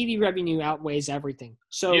now, the TV revenue outweighs everything.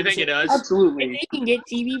 So you think it does? Absolutely. If they can get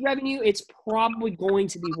TV revenue, it's probably going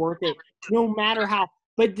to be worth it, no matter how.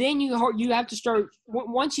 But then you have to start –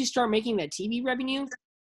 once you start making that TV revenue,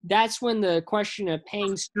 that's when the question of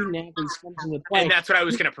paying student athletes comes into play. And that's what I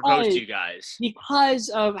was going to propose to you guys. Because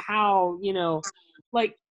of how,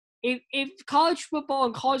 like if college football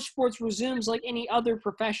and college sports resumes like any other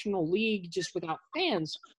professional league just without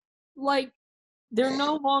fans, like they're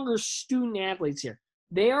no longer student athletes here.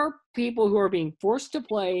 They are people who are being forced to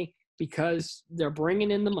play because they're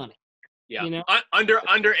bringing in the money. Yeah, under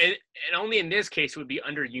and only in this case would be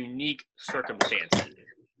under unique circumstances.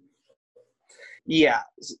 Yeah,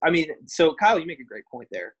 I mean, so Kyle, you make a great point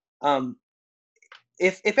there.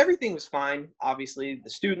 If everything was fine, obviously the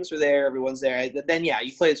students are there, everyone's there, then yeah,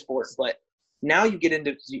 you play the sport. But now you get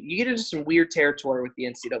into some weird territory with the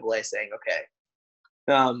NCAA saying, okay,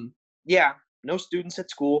 no students at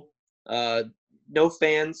school, no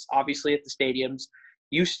fans, obviously at the stadiums.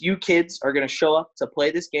 You kids are going to show up to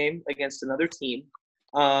play this game against another team,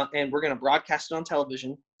 and we're going to broadcast it on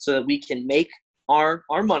television so that we can make our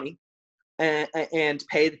money and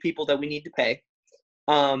pay the people that we need to pay,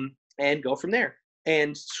 and go from there.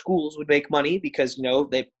 And schools would make money because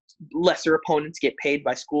lesser opponents get paid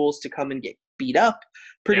by schools to come and get beat up,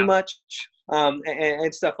 pretty much,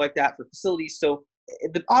 and stuff like that for facilities. So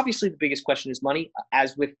obviously the biggest question is money,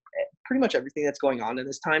 as with pretty much everything that's going on in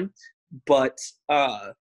this time. But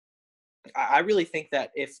I really think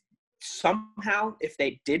that if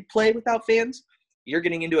they did play without fans, you're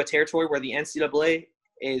getting into a territory where the NCAA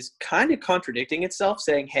is kind of contradicting itself,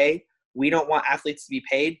 saying, hey, we don't want athletes to be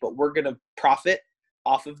paid, but we're going to profit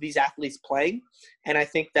off of these athletes playing. And I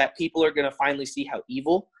think that people are going to finally see how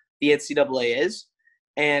evil the NCAA is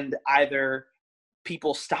and either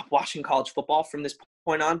people stop watching college football from this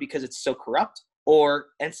point on because it's so corrupt, or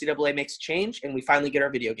NCAA makes a change and we finally get our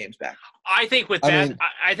video games back. I think with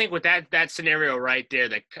that scenario right there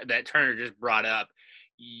that Turner just brought up,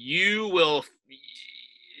 you will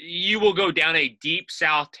go down a deep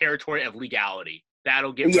South territory of legality.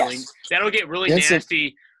 That'll get really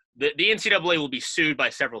nasty. The NCAA will be sued by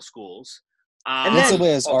several schools.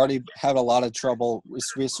 NCAA has already had a lot of trouble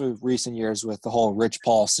recent years with the whole Rich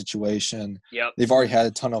Paul situation. Yep. They've already had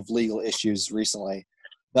a ton of legal issues recently.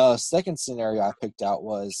 The second scenario I picked out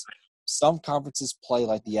was some conferences play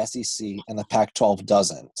like the SEC and the Pac-12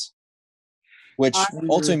 doesn't, which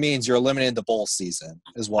ultimately means you're eliminated the bowl season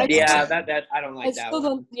is what I'm saying. that I don't like that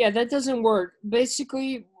one. That doesn't work.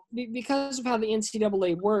 Basically, because of how the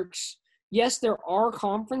NCAA works, yes, there are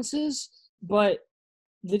conferences, but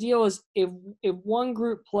the deal is if one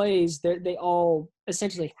group plays, they all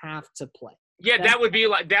essentially have to play. Yeah, that would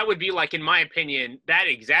be like, in my opinion, that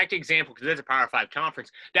exact example, because it's a Power 5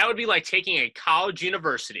 conference, that would be like taking a college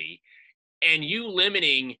university and you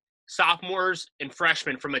limiting sophomores and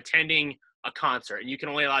freshmen from attending a concert, and you can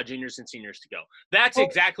only allow juniors and seniors to go. That's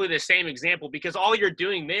exactly the same example, because all you're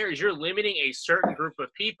doing there is you're limiting a certain group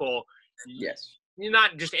of people. Yes.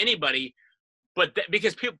 Not just anybody, but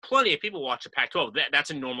because plenty of people watch the Pac-12. That's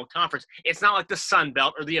a normal conference. It's not like the Sun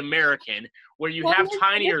Belt or the American where you have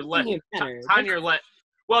tinier less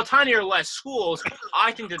schools.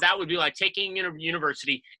 I think that would be like taking a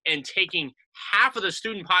university and taking half of the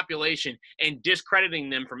student population and discrediting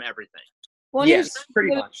them from everything. Well, yes,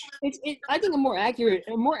 pretty much. I think a more accurate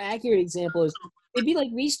example is it'd be like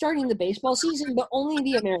restarting the baseball season, but only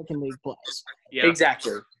the American League plays. Yeah.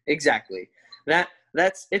 Exactly.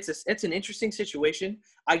 It's an interesting situation.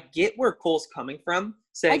 I get where Cole's coming from,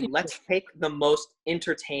 saying let's take the most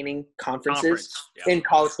entertaining conferences in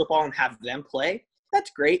college football and have them play.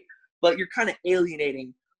 That's great, but you're kind of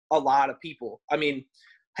alienating a lot of people. I mean,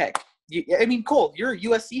 heck, Cole, you're a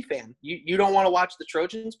USC fan. You don't want to watch the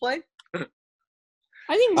Trojans play?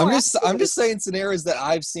 I'm just saying scenarios that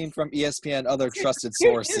I've seen from ESPN, other trusted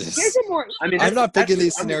sources. I'm not picking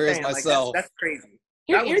these scenarios myself. Like, that's crazy.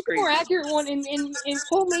 Here's a more accurate one, and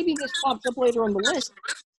Cole, maybe this pops up later on the list.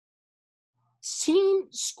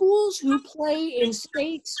 Schools who play in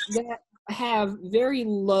states that have very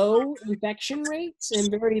low infection rates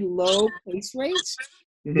and very low case rates,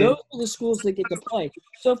 those are the schools that get to play.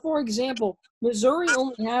 So, for example, Missouri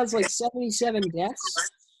only has like 77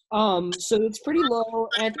 deaths. So it's pretty low,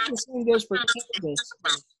 and I think the same goes for Kansas.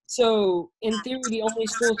 So, in theory, the only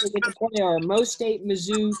schools that get to play are Mo State,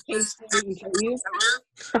 Mizzou, K-State, and KU.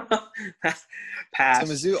 Pass.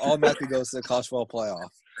 So Mizzou automatically goes to the college football playoff.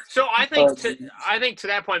 So I think to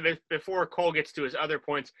that point, before Cole gets to his other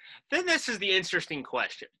points, then this is the interesting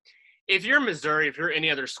question. If you're Missouri, if you're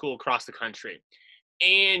any other school across the country,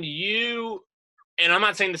 and I'm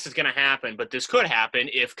not saying this is going to happen, but this could happen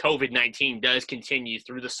if COVID-19 does continue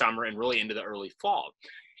through the summer and really into the early fall.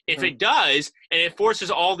 If it does, and it forces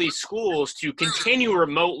all these schools to continue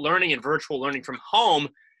remote learning and virtual learning from home,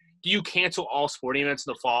 do you cancel all sporting events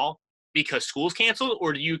in the fall because schools canceled,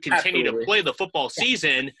 or do you continue to play the football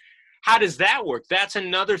season? How does that work? That's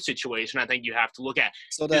another situation I think you have to look at.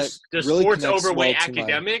 So does really sports overweigh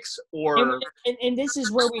academics, or and this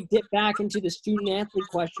is where we dip back into the student athlete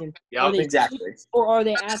question. Yeah, exactly. Or are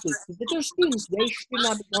they athletes? If they're students, they should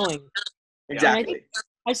not be going. Exactly.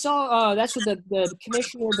 I saw that's what the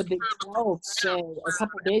commissioner of the Big 12 said a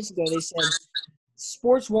couple of days ago. They said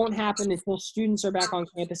sports won't happen until students are back on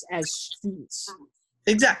campus as students.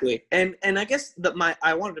 Exactly. And I guess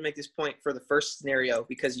I wanted to make this point for the first scenario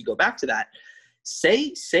because you go back to that.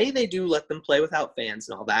 Say they do let them play without fans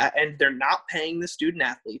and all that, and they're not paying the student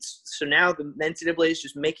athletes. So now the NCAA is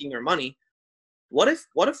just making their money. What if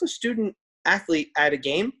a student athlete at a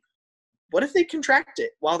game, what if they contract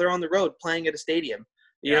it while they're on the road playing at a stadium?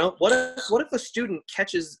 You know, what if a student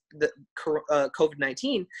catches the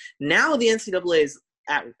COVID-19? Now the NCAA is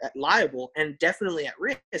at liable and definitely at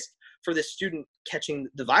risk for the student catching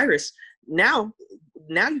the virus. Now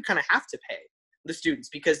you kind of have to pay the students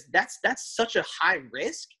because that's such a high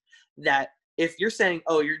risk that if you're saying,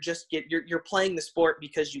 oh, you're playing the sport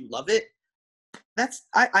because you love it,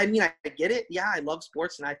 I get it. Yeah, I love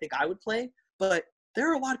sports and I think I would play, but there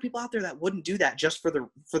are a lot of people out there that wouldn't do that just for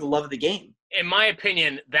the love of the game. In my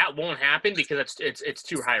opinion, that won't happen because it's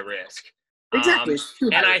too high risk. Exactly.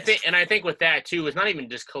 I think with that too, it's not even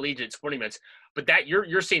just collegiate sporting events, but that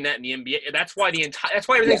you're seeing that in the NBA. That's why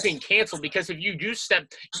everything's being canceled, because if you do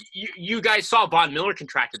you guys saw Von Miller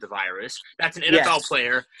contracted the virus. That's an NFL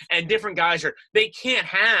player, and different guys they can't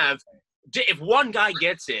have. If one guy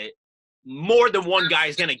gets it, more than one guy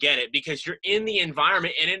is going to get it because you're in the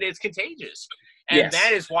environment and it is contagious. And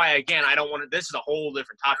that is why, again, I don't want to – this is a whole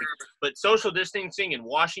different topic. But social distancing and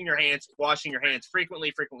washing your hands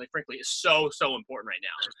frequently is so, so important right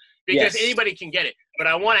now because anybody can get it. But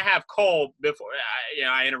I want to have Cole before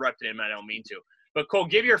I interrupted him. I don't mean to. But, Cole,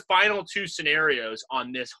 give your final two scenarios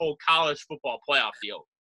on this whole college football playoff deal.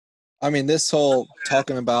 I mean, this whole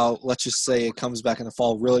talking about, let's just say it comes back in the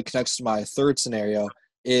fall, really connects to my third scenario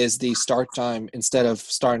is the start time. Instead of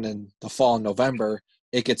starting in the fall in November,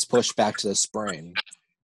 it gets pushed back to the spring.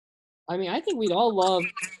 I mean, I think we'd all love.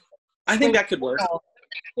 I think that could work.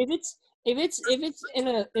 If it's in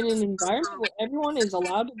an environment where everyone is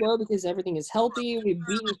allowed to go because everything is healthy, we've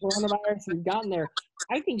beaten coronavirus, we've gotten there.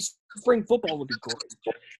 I think spring football would be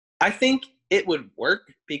great. I think it would work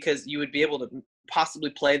because you would be able to possibly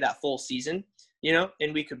play that full season,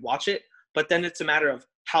 and we could watch it. But then it's a matter of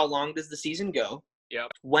how long does the season go?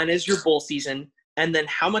 Yep. When is your bowl season? And then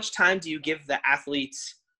how much time do you give the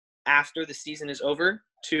athletes after the season is over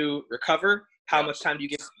to recover? How much time do you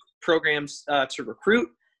give programs to recruit?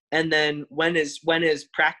 And then when is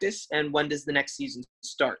practice and when does the next season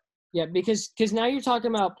start? Yeah, because now you're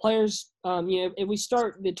talking about players, if we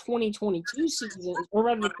start the 2022 season, or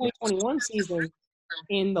rather the 2021 season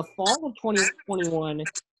in the fall of 2021,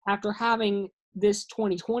 after having this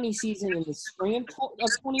 2020 season in the spring of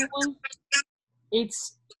 21,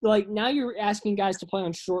 it's like now you're asking guys to play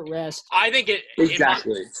on short rest. I think it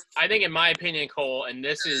exactly. I think, in my opinion, Cole, and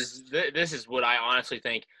this is what I honestly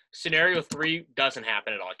think. Scenario 3 doesn't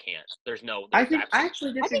happen at all. It can't. I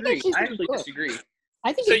actually disagree.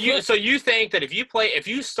 I think so you think that if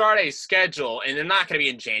you start a schedule and they're not going to be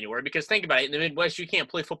in January, because think about it, in the Midwest you can't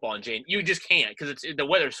play football in January. You just can't because the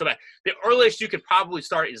weather's so bad. The earliest you could probably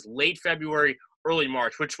start is late February, early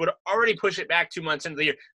March, which would already push it back 2 months into the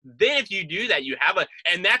year. Then if you do that,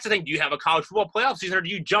 and that's the thing, do you have a college football playoff season or do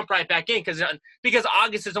you jump right back in? Because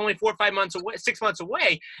August is only 4 or 5 months away, 6 months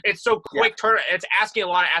away. It's so quick turn. It's asking a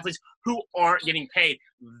lot of athletes who aren't getting paid.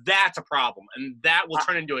 That's a problem, and that will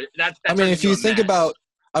turn into it.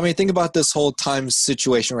 Think about this whole time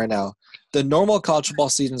situation right now. The normal college football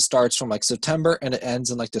season starts from like September and it ends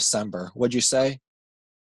in like December. What'd you say?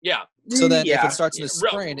 Yeah. So then if it starts in the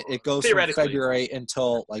spring, it goes from February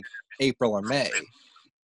until like April or May.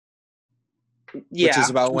 Yeah. Which is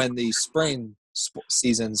about when the spring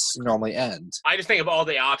seasons normally end. I just think of all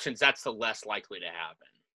the options, that's the less likely to happen.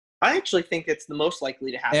 I actually think it's the most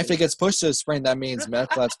likely to happen. And if it gets pushed to the spring, that means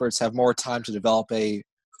medical experts have more time to develop a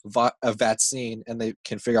vaccine and they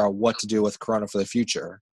can figure out what to do with corona for the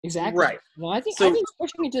future. Exactly. Right. Well, I think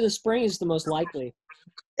pushing it to the spring is the most likely.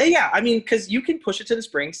 Yeah, I mean, because you can push it to the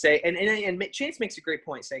spring, say, and Chance makes a great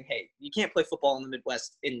point saying, hey, you can't play football in the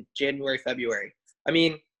Midwest in January, February. I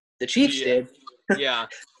mean, the Chiefs did. Yeah.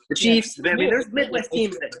 The Chiefs, I mean, there's Midwest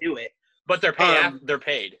teams that do it. But they're paid. They're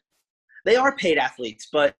paid. They are paid athletes,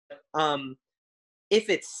 but if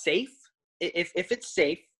it's safe, if it's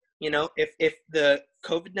safe, if the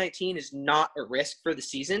COVID-19 is not a risk for the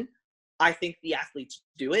season, I think the athletes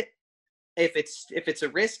do it. If it's a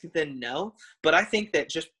risk, then no. But I think that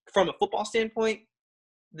just from a football standpoint,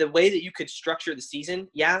 the way that you could structure the season,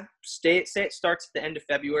 say it starts at the end of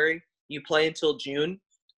February, you play until June.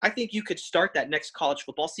 I think you could start that next college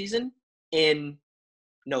football season in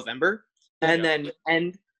November and then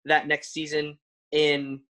end that next season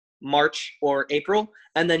in March or April.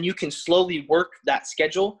 And then you can slowly work that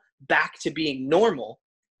schedule back to being normal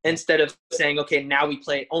instead of saying, okay, now we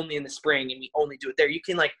play only in the spring and we only do it there. You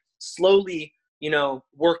can slowly,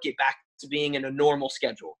 work it back to being in a normal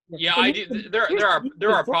schedule. Yeah, I do.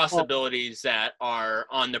 There are possibilities that are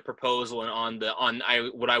on the proposal and on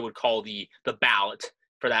what I would call the ballot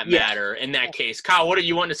for that matter. In that case, Kyle, what do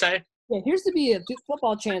you want to say? Yeah, here's to be a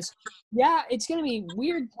football chance. Yeah, it's going to be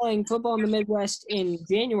weird playing football in the Midwest in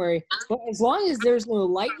January, but as long as there's no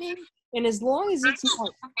lightning and as long as it's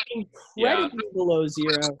not incredibly below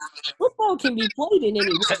zero, football can be played in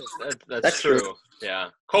any weather. That's true. Yeah.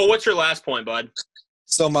 Cole, what's your last point, bud?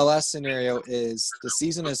 So my last scenario is the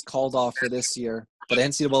season is called off for this year, but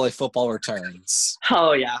NCAA football returns.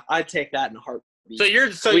 Oh, yeah. I'd take that in a heartbeat.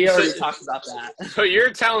 We already talked about that. So you're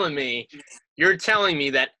telling me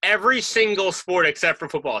that every single sport except for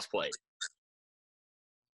football is played.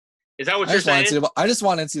 Is that what you're saying? I just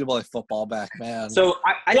want NCAA football back, man. So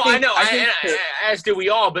I know, as do we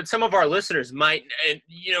all, but some of our listeners might,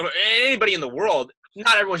 anybody in the world,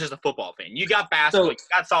 not everyone's just a football fan. You got basketball, you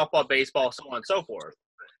got softball, baseball, so on and so forth.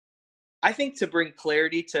 I think to bring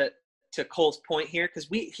clarity to Cole's point here, because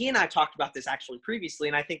he and I talked about this actually previously,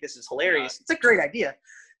 and I think this is hilarious. It's a great idea.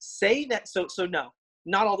 Say that, so no.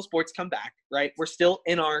 not all the sports come back, right? We're still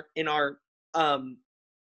in our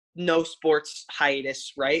no sports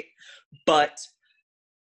hiatus, right? But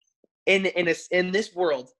in this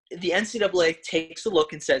world, the NCAA takes a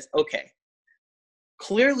look and says, okay,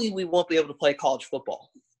 clearly we won't be able to play college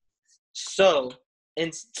football. So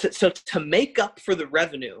to make up for the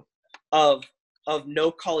revenue of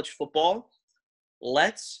no college football,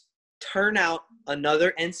 let's turn out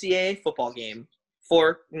another NCAA football game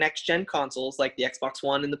for next-gen consoles like the Xbox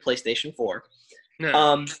One and the PlayStation 4.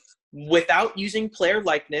 Yeah. Without using player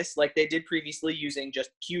likeness like they did previously, using just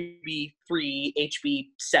QB3,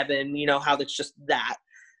 HB7, you know, how that's just that.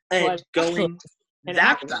 And going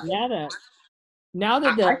that route. Now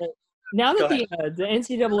that the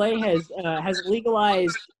NCAA has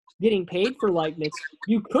legalized getting paid for likeness,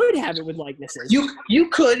 you could have it with likenesses. You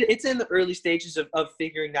could. It's in the early stages of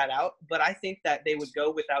figuring that out, but I think that they would go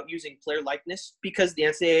without using player likeness because the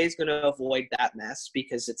NCAA is going to avoid that mess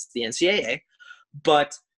because it's the NCAA.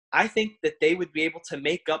 But I think that they would be able to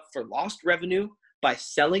make up for lost revenue by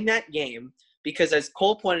selling that game because, as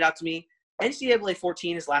Cole pointed out to me, NCAA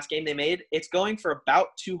 14 is the last game they made. It's going for about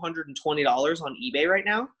 $220 on eBay right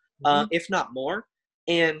now, if not more.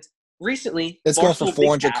 And recently, it's going for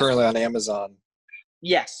 $400 currently on Amazon.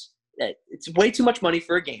 Yes, it's way too much money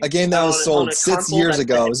for a game. A game that was sold 6 years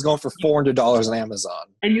ago is going for $400 on Amazon.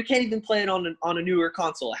 And you can't even play it on a newer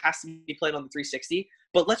console. It has to be played on the 360.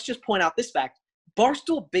 But let's just point out this fact.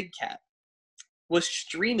 Barstool Big Cat was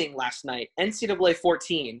streaming last night, NCAA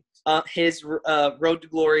 14, his Road to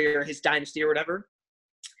Glory or his Dynasty or whatever.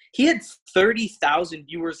 He had 30,000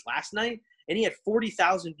 viewers last night, and he had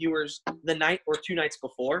 40,000 viewers the night or 2 nights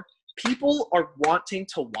before. People are wanting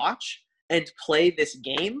to watch and play this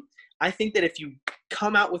game. I think that if you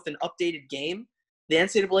come out with an updated game, the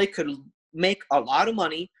NCAA could make a lot of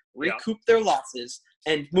money, recoup their losses,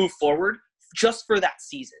 and move forward just for that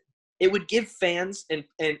season. It would give fans and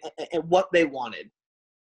what they wanted.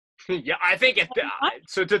 Yeah, I think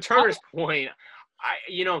so. To Turner's point,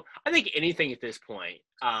 I think anything at this point,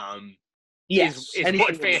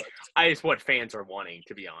 is what fans are wanting.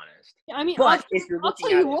 To be honest, I mean, but if you're I'll tell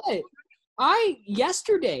you what.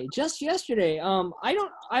 Just yesterday, I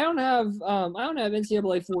don't have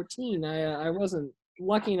NCAA 14. I wasn't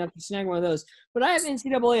lucky enough to snag one of those, but I have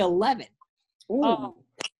NCAA 11. Ooh.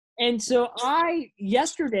 And so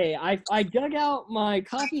yesterday I dug out my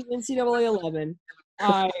copy of NCAA 11.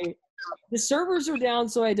 The servers are down,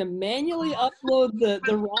 so I had to manually upload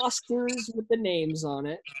the rosters with the names on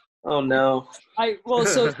it. Oh no!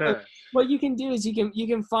 So what you can do is you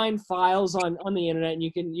can find files on the internet, and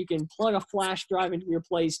you can plug a flash drive into your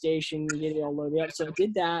PlayStation and get it all loaded up. So I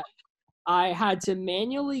did that. I had to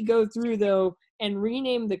manually go through though and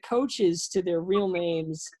rename the coaches to their real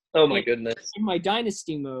names. Oh my goodness! In my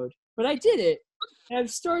Dynasty mode, but I did it. And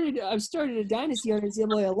I've started a Dynasty on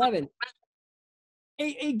NCAA 11.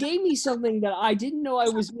 It gave me something that I didn't know I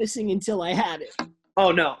was missing until I had it.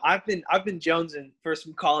 Oh no, I've been jonesing for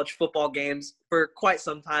some college football games for quite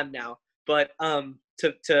some time now. But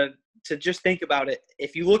to just think about it,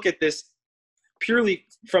 if you look at this purely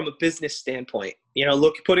from a business standpoint,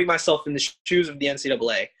 putting myself in the shoes of the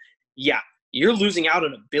NCAA, yeah, you're losing out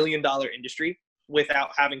on $1 billion industry without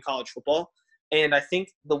having college football. And I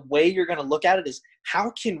think the way you're going to look at it is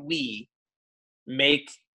how can we make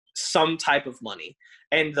some type of money?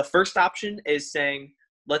 And the first option is saying,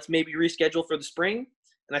 let's maybe reschedule for the spring.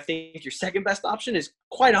 And I think your second best option is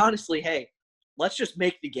quite honestly, hey, let's just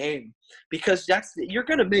make the game because you're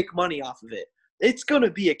going to make money off of it. It's going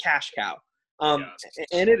to be a cash cow. And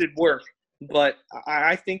it'd work. But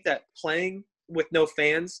I think that playing with no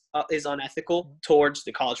fans is unethical towards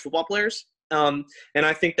the college football players. And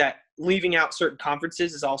I think that leaving out certain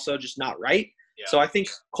conferences is also just not right. Yeah. So I think,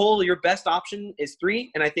 Cole, your best option is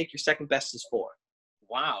 3, and I think your second best is 4.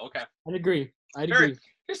 Wow. Okay. I'd agree. I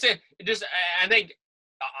think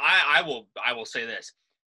I will say this.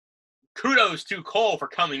 Kudos to Cole for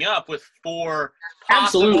coming up with 4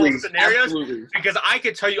 possible scenarios. Absolutely. Because I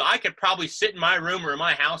could tell you, I could probably sit in my room or in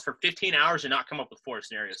my house for 15 hours and not come up with 4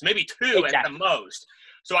 scenarios, maybe 2 at the most.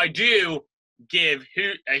 So I do give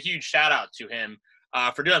a huge shout out to him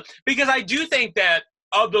for doing it. Because I do think that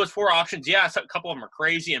of those 4 options, yes, a couple of them are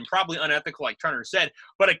crazy and probably unethical, like Turner said,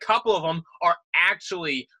 but a couple of them are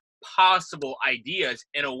actually possible ideas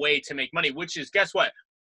in a way to make money, which is, guess what?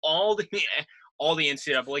 All the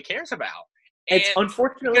NCAA cares about. It's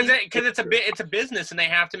unfortunately because it's a business and they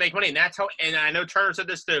have to make money, and that's how. And I know Turner said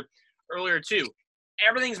this earlier too.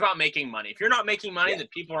 Everything's about making money. If you're not making money, then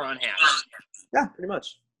people are unhappy. Yeah, pretty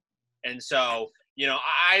much. And so,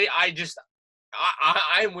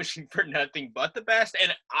 I am wishing for nothing but the best.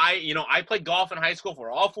 And I played golf in high school for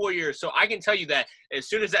all 4 years. So I can tell you that as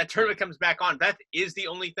soon as that tournament comes back on, that is the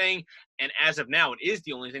only thing. And as of now, it is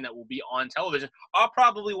the only thing that will be on television. I'll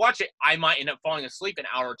probably watch it. I might end up falling asleep an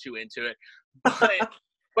hour or two into it. But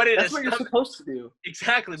that's what you're supposed to do.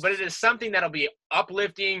 Exactly. But it is something that'll be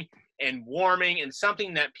uplifting and warming and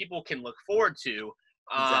something that people can look forward to.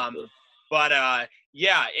 Exactly.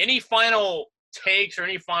 Yeah, any final takes or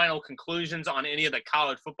any final conclusions on any of the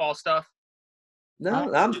college football stuff? No,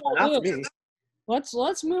 not for me.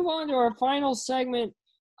 Let's move on to our final segment.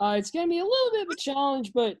 It's going to be a little bit of a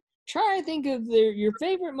challenge, but try to think of your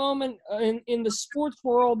favorite moment in the sports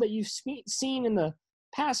world that you've seen in the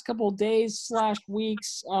past couple days /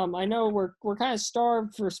 weeks. I know we're kind of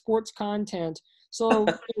starved for sports content, so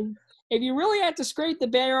if you really had to scrape the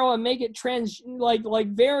barrel and make it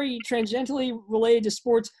very tangentially related to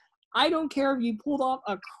sports, I don't care if you pulled off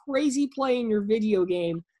a crazy play in your video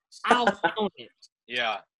game. I'll count it.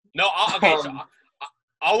 Yeah. No. So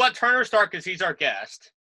I'll let Turner start because he's our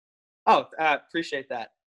guest. Oh, appreciate that.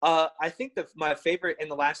 I think my favorite in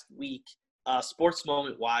the last week, sports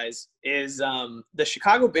moment-wise, is the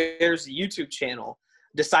Chicago Bears YouTube channel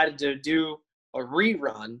decided to do a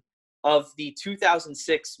rerun of the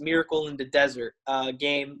 2006 Miracle in the Desert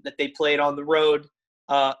game that they played on the road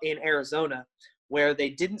in Arizona, where they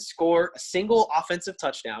didn't score a single offensive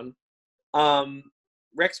touchdown.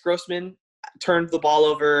 Rex Grossman turned the ball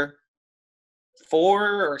over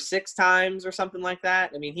 4 or 6 times or something like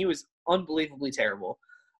that. I mean, he was unbelievably terrible.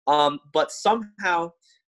 But somehow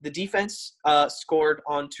the defense scored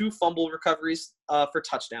on 2 fumble recoveries for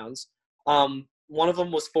touchdowns. One of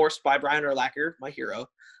them was forced by Brian Urlacher, my hero.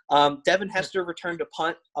 Devin Hester returned a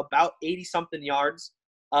punt about 80-something yards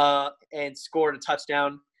and scored a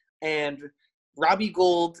touchdown. And Robbie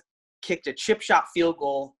Gould kicked a chip shot field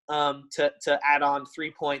goal to add on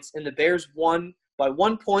 3 points. And the Bears won by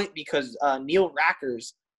 1 point because Neil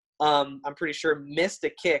Rackers, I'm pretty sure, missed a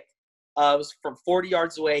kick. It was from 40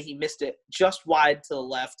 yards away. He missed it just wide to the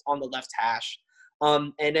left on the left hash.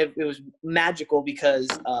 And it was magical because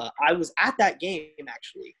I was at that game,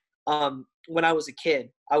 actually, when I was a kid.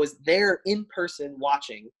 I was there in person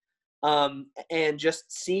watching. And just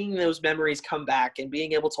seeing those memories come back and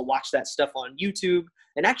being able to watch that stuff on YouTube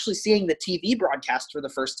and actually seeing the TV broadcast for the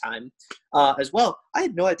first time as well. I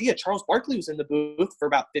had no idea Charles Barkley was in the booth for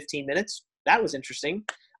about 15 minutes. That was interesting.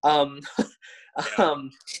 It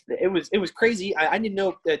was crazy. I didn't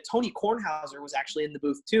know that Tony Kornhauser was actually in the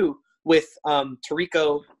booth too with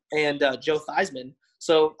Tirico and Joe Theismann.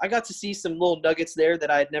 So I got to see some little nuggets there that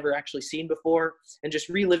I had never actually seen before, and just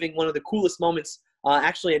reliving one of the coolest moments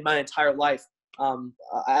actually in my entire life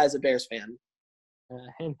as a Bears fan.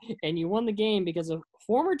 And you won the game because of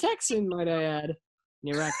former Texan, might I add.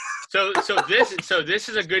 So this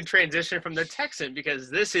is a good transition from the Texan, because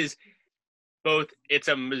this is both, it's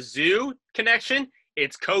a Mizzou connection,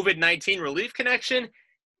 it's COVID-19 relief connection,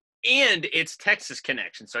 and it's Texas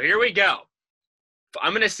connection. So here we go.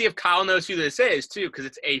 I'm going to see if Kyle knows who this is too, because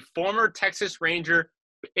it's a former Texas Ranger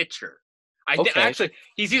pitcher. Actually,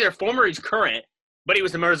 he's either former or he's current, but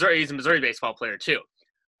he's a Missouri baseball player too.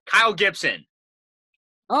 Kyle Gibson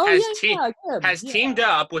has teamed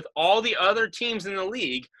up with all the other teams in the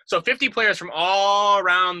league. So 50 players from all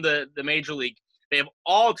around the major league. They have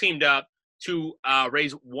all teamed up to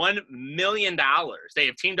raise $1 million. They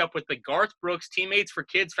have teamed up with the Garth Brooks Teammates for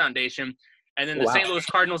Kids Foundation, and then the St. Louis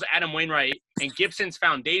Cardinals Adam Wainwright and Gibson's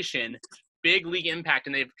Foundation, Big League Impact,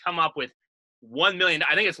 and they've come up with $1 million.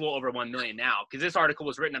 I think it's a little over $1 million now, because this article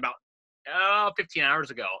was written about 15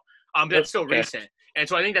 hours ago. That's still recent. And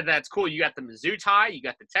so I think that's cool. You got the Mizzou tie, you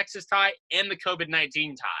got the Texas tie, and the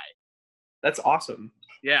COVID-19 tie. That's awesome.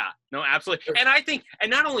 Yeah, no, absolutely. And I think,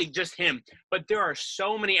 and not only just him, but there are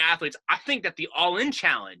so many athletes. I think that the All-In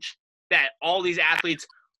Challenge that all these athletes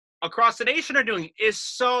across the nation are doing is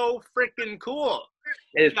so freaking cool.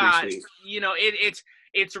 It is pretty sweet. You know,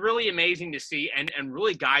 it's really amazing to see, and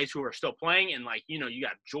really guys who are still playing, and like, you know, you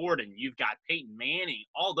got Jordan, you've got Peyton Manning,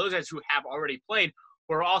 all those guys who have already played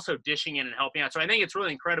who are also dishing in and helping out. So I think it's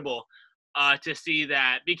really incredible to see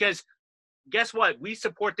that, because guess what? We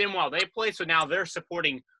support them while they play, so now they're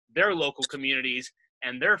supporting their local communities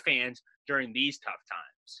and their fans during these tough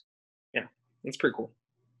times. Yeah, it's pretty cool.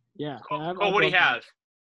 Yeah. Cole, what do you have?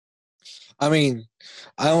 I mean,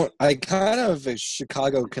 I kind of have a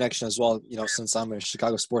Chicago connection as well, you know, since I'm a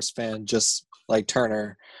Chicago sports fan, just like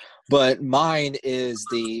Turner. But mine is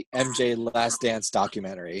the MJ Last Dance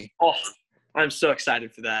documentary. Oh, I'm so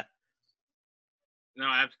excited for that.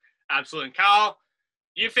 No, absolutely. And Kyle,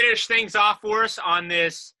 you finish things off for us on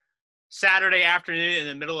this Saturday afternoon in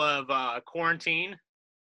the middle of quarantine?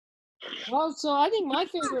 Well, so I think my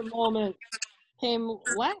favorite moment came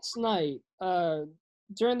last night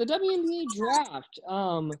during the WNBA draft.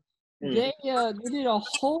 They did a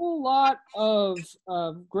whole lot of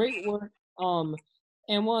great work.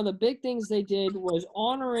 And one of the big things they did was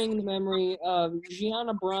honoring the memory of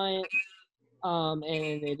Gianna Bryant. And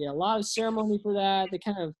they did a lot of ceremony for that. They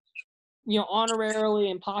kind of,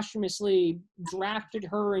 honorarily and posthumously drafted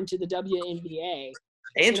her into the WNBA.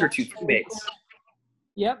 And her two teammates.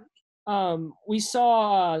 Yep. We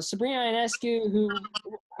saw Sabrina Ionescu, who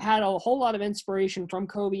had a whole lot of inspiration from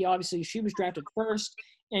Kobe. Obviously, she was drafted first,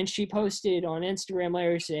 and she posted on Instagram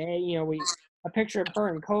later saying, hey, a picture of her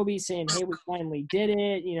and Kobe saying, hey, we finally did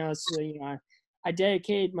it. So, I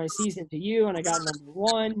dedicated my season to you, and I got number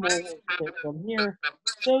one. More from here.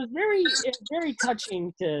 So it was very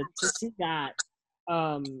touching to see that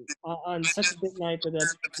on such a big night for the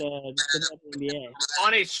WNBA.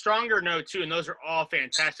 On a stronger note, too, and those are all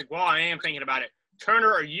fantastic. While I am thinking about it,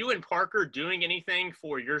 Turner, are you and Parker doing anything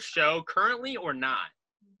for your show currently or not?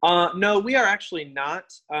 No, we are actually not.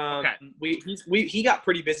 Okay. He got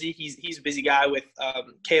pretty busy. He's a busy guy with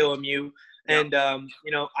KOMU. And,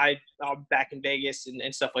 I'm back in Vegas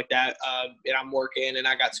and stuff like that. And I'm working and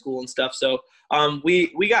I got school and stuff. So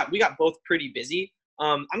we got both pretty busy.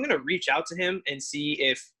 I'm going to reach out to him and see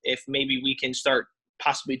if maybe we can start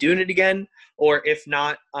possibly doing it again, or if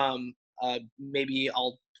not, maybe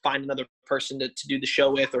I'll find another person to do the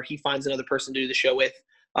show with, or he finds another person to do the show with.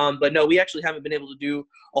 But no, we actually haven't been able to do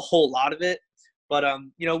a whole lot of it. But,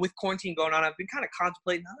 with quarantine going on, I've been kind of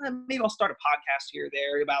contemplating, maybe I'll start a podcast here or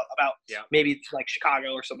there about maybe like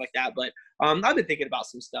Chicago or something like that. But I've been thinking about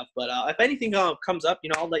some stuff. But if anything comes up,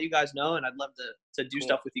 I'll let you guys know, and I'd love to do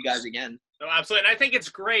stuff with you guys again. No, absolutely. And I think it's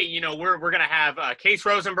great. We're going to have Case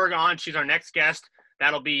Rosenberg on. She's our next guest.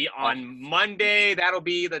 That'll be on Monday. That'll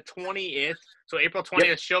be the 20th. So April 20th,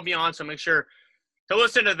 yep. She'll be on. So make sure to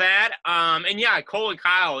listen to that. And yeah, Cole and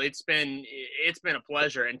Kyle, it's been a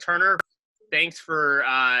pleasure. And Turner, thanks for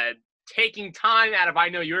taking time out of, I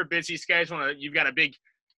know your busy schedule. You've got a big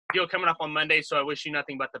deal coming up on Monday, so I wish you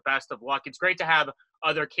nothing but the best of luck. It's great to have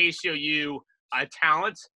other KCOU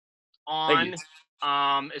talent on,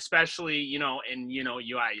 especially, like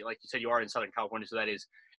you said, you are in Southern California, so that is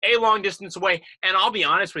a long distance away. And I'll be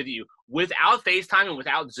honest with you, without FaceTime and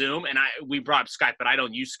without Zoom, and we brought up Skype, but I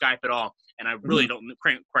don't use Skype at all, and I really don't,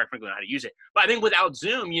 quite frankly, know how to use it. But I think without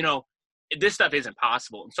Zoom, this stuff isn't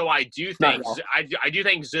possible. And so I do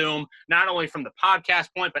think Zoom, not only from the podcast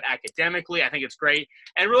point, but academically, I think it's great.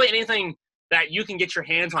 And really anything that you can get your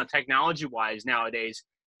hands on technology-wise nowadays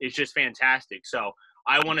is just fantastic. So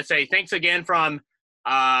I want to say thanks again from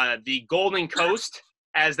the Golden Coast,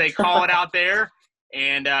 as they call it out there.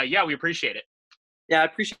 And, we appreciate it. Yeah, I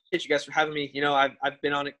appreciate you guys for having me. I've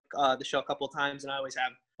been on the show a couple of times, and I always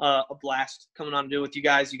have a blast coming on to do it with you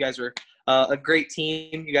guys. You guys are a great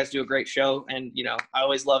team. You guys do a great show. And, I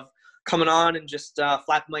always love coming on and just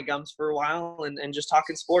flapping my gums for a while and just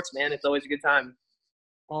talking sports, man. It's always a good time.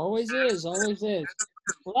 Always is.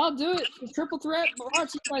 Well, I'll do it. The Triple Threat brought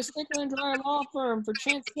to you by Stickland & Dreier Law Firm. For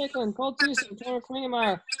Chance Stickland, Cole Tucson, Turner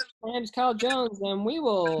Klingmeyer, my name is Kyle Jones, and we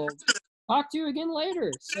will talk to you again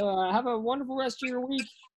later. So have a wonderful rest of your week,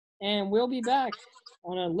 and we'll be back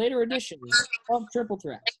on a later edition of Triple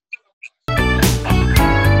Threat.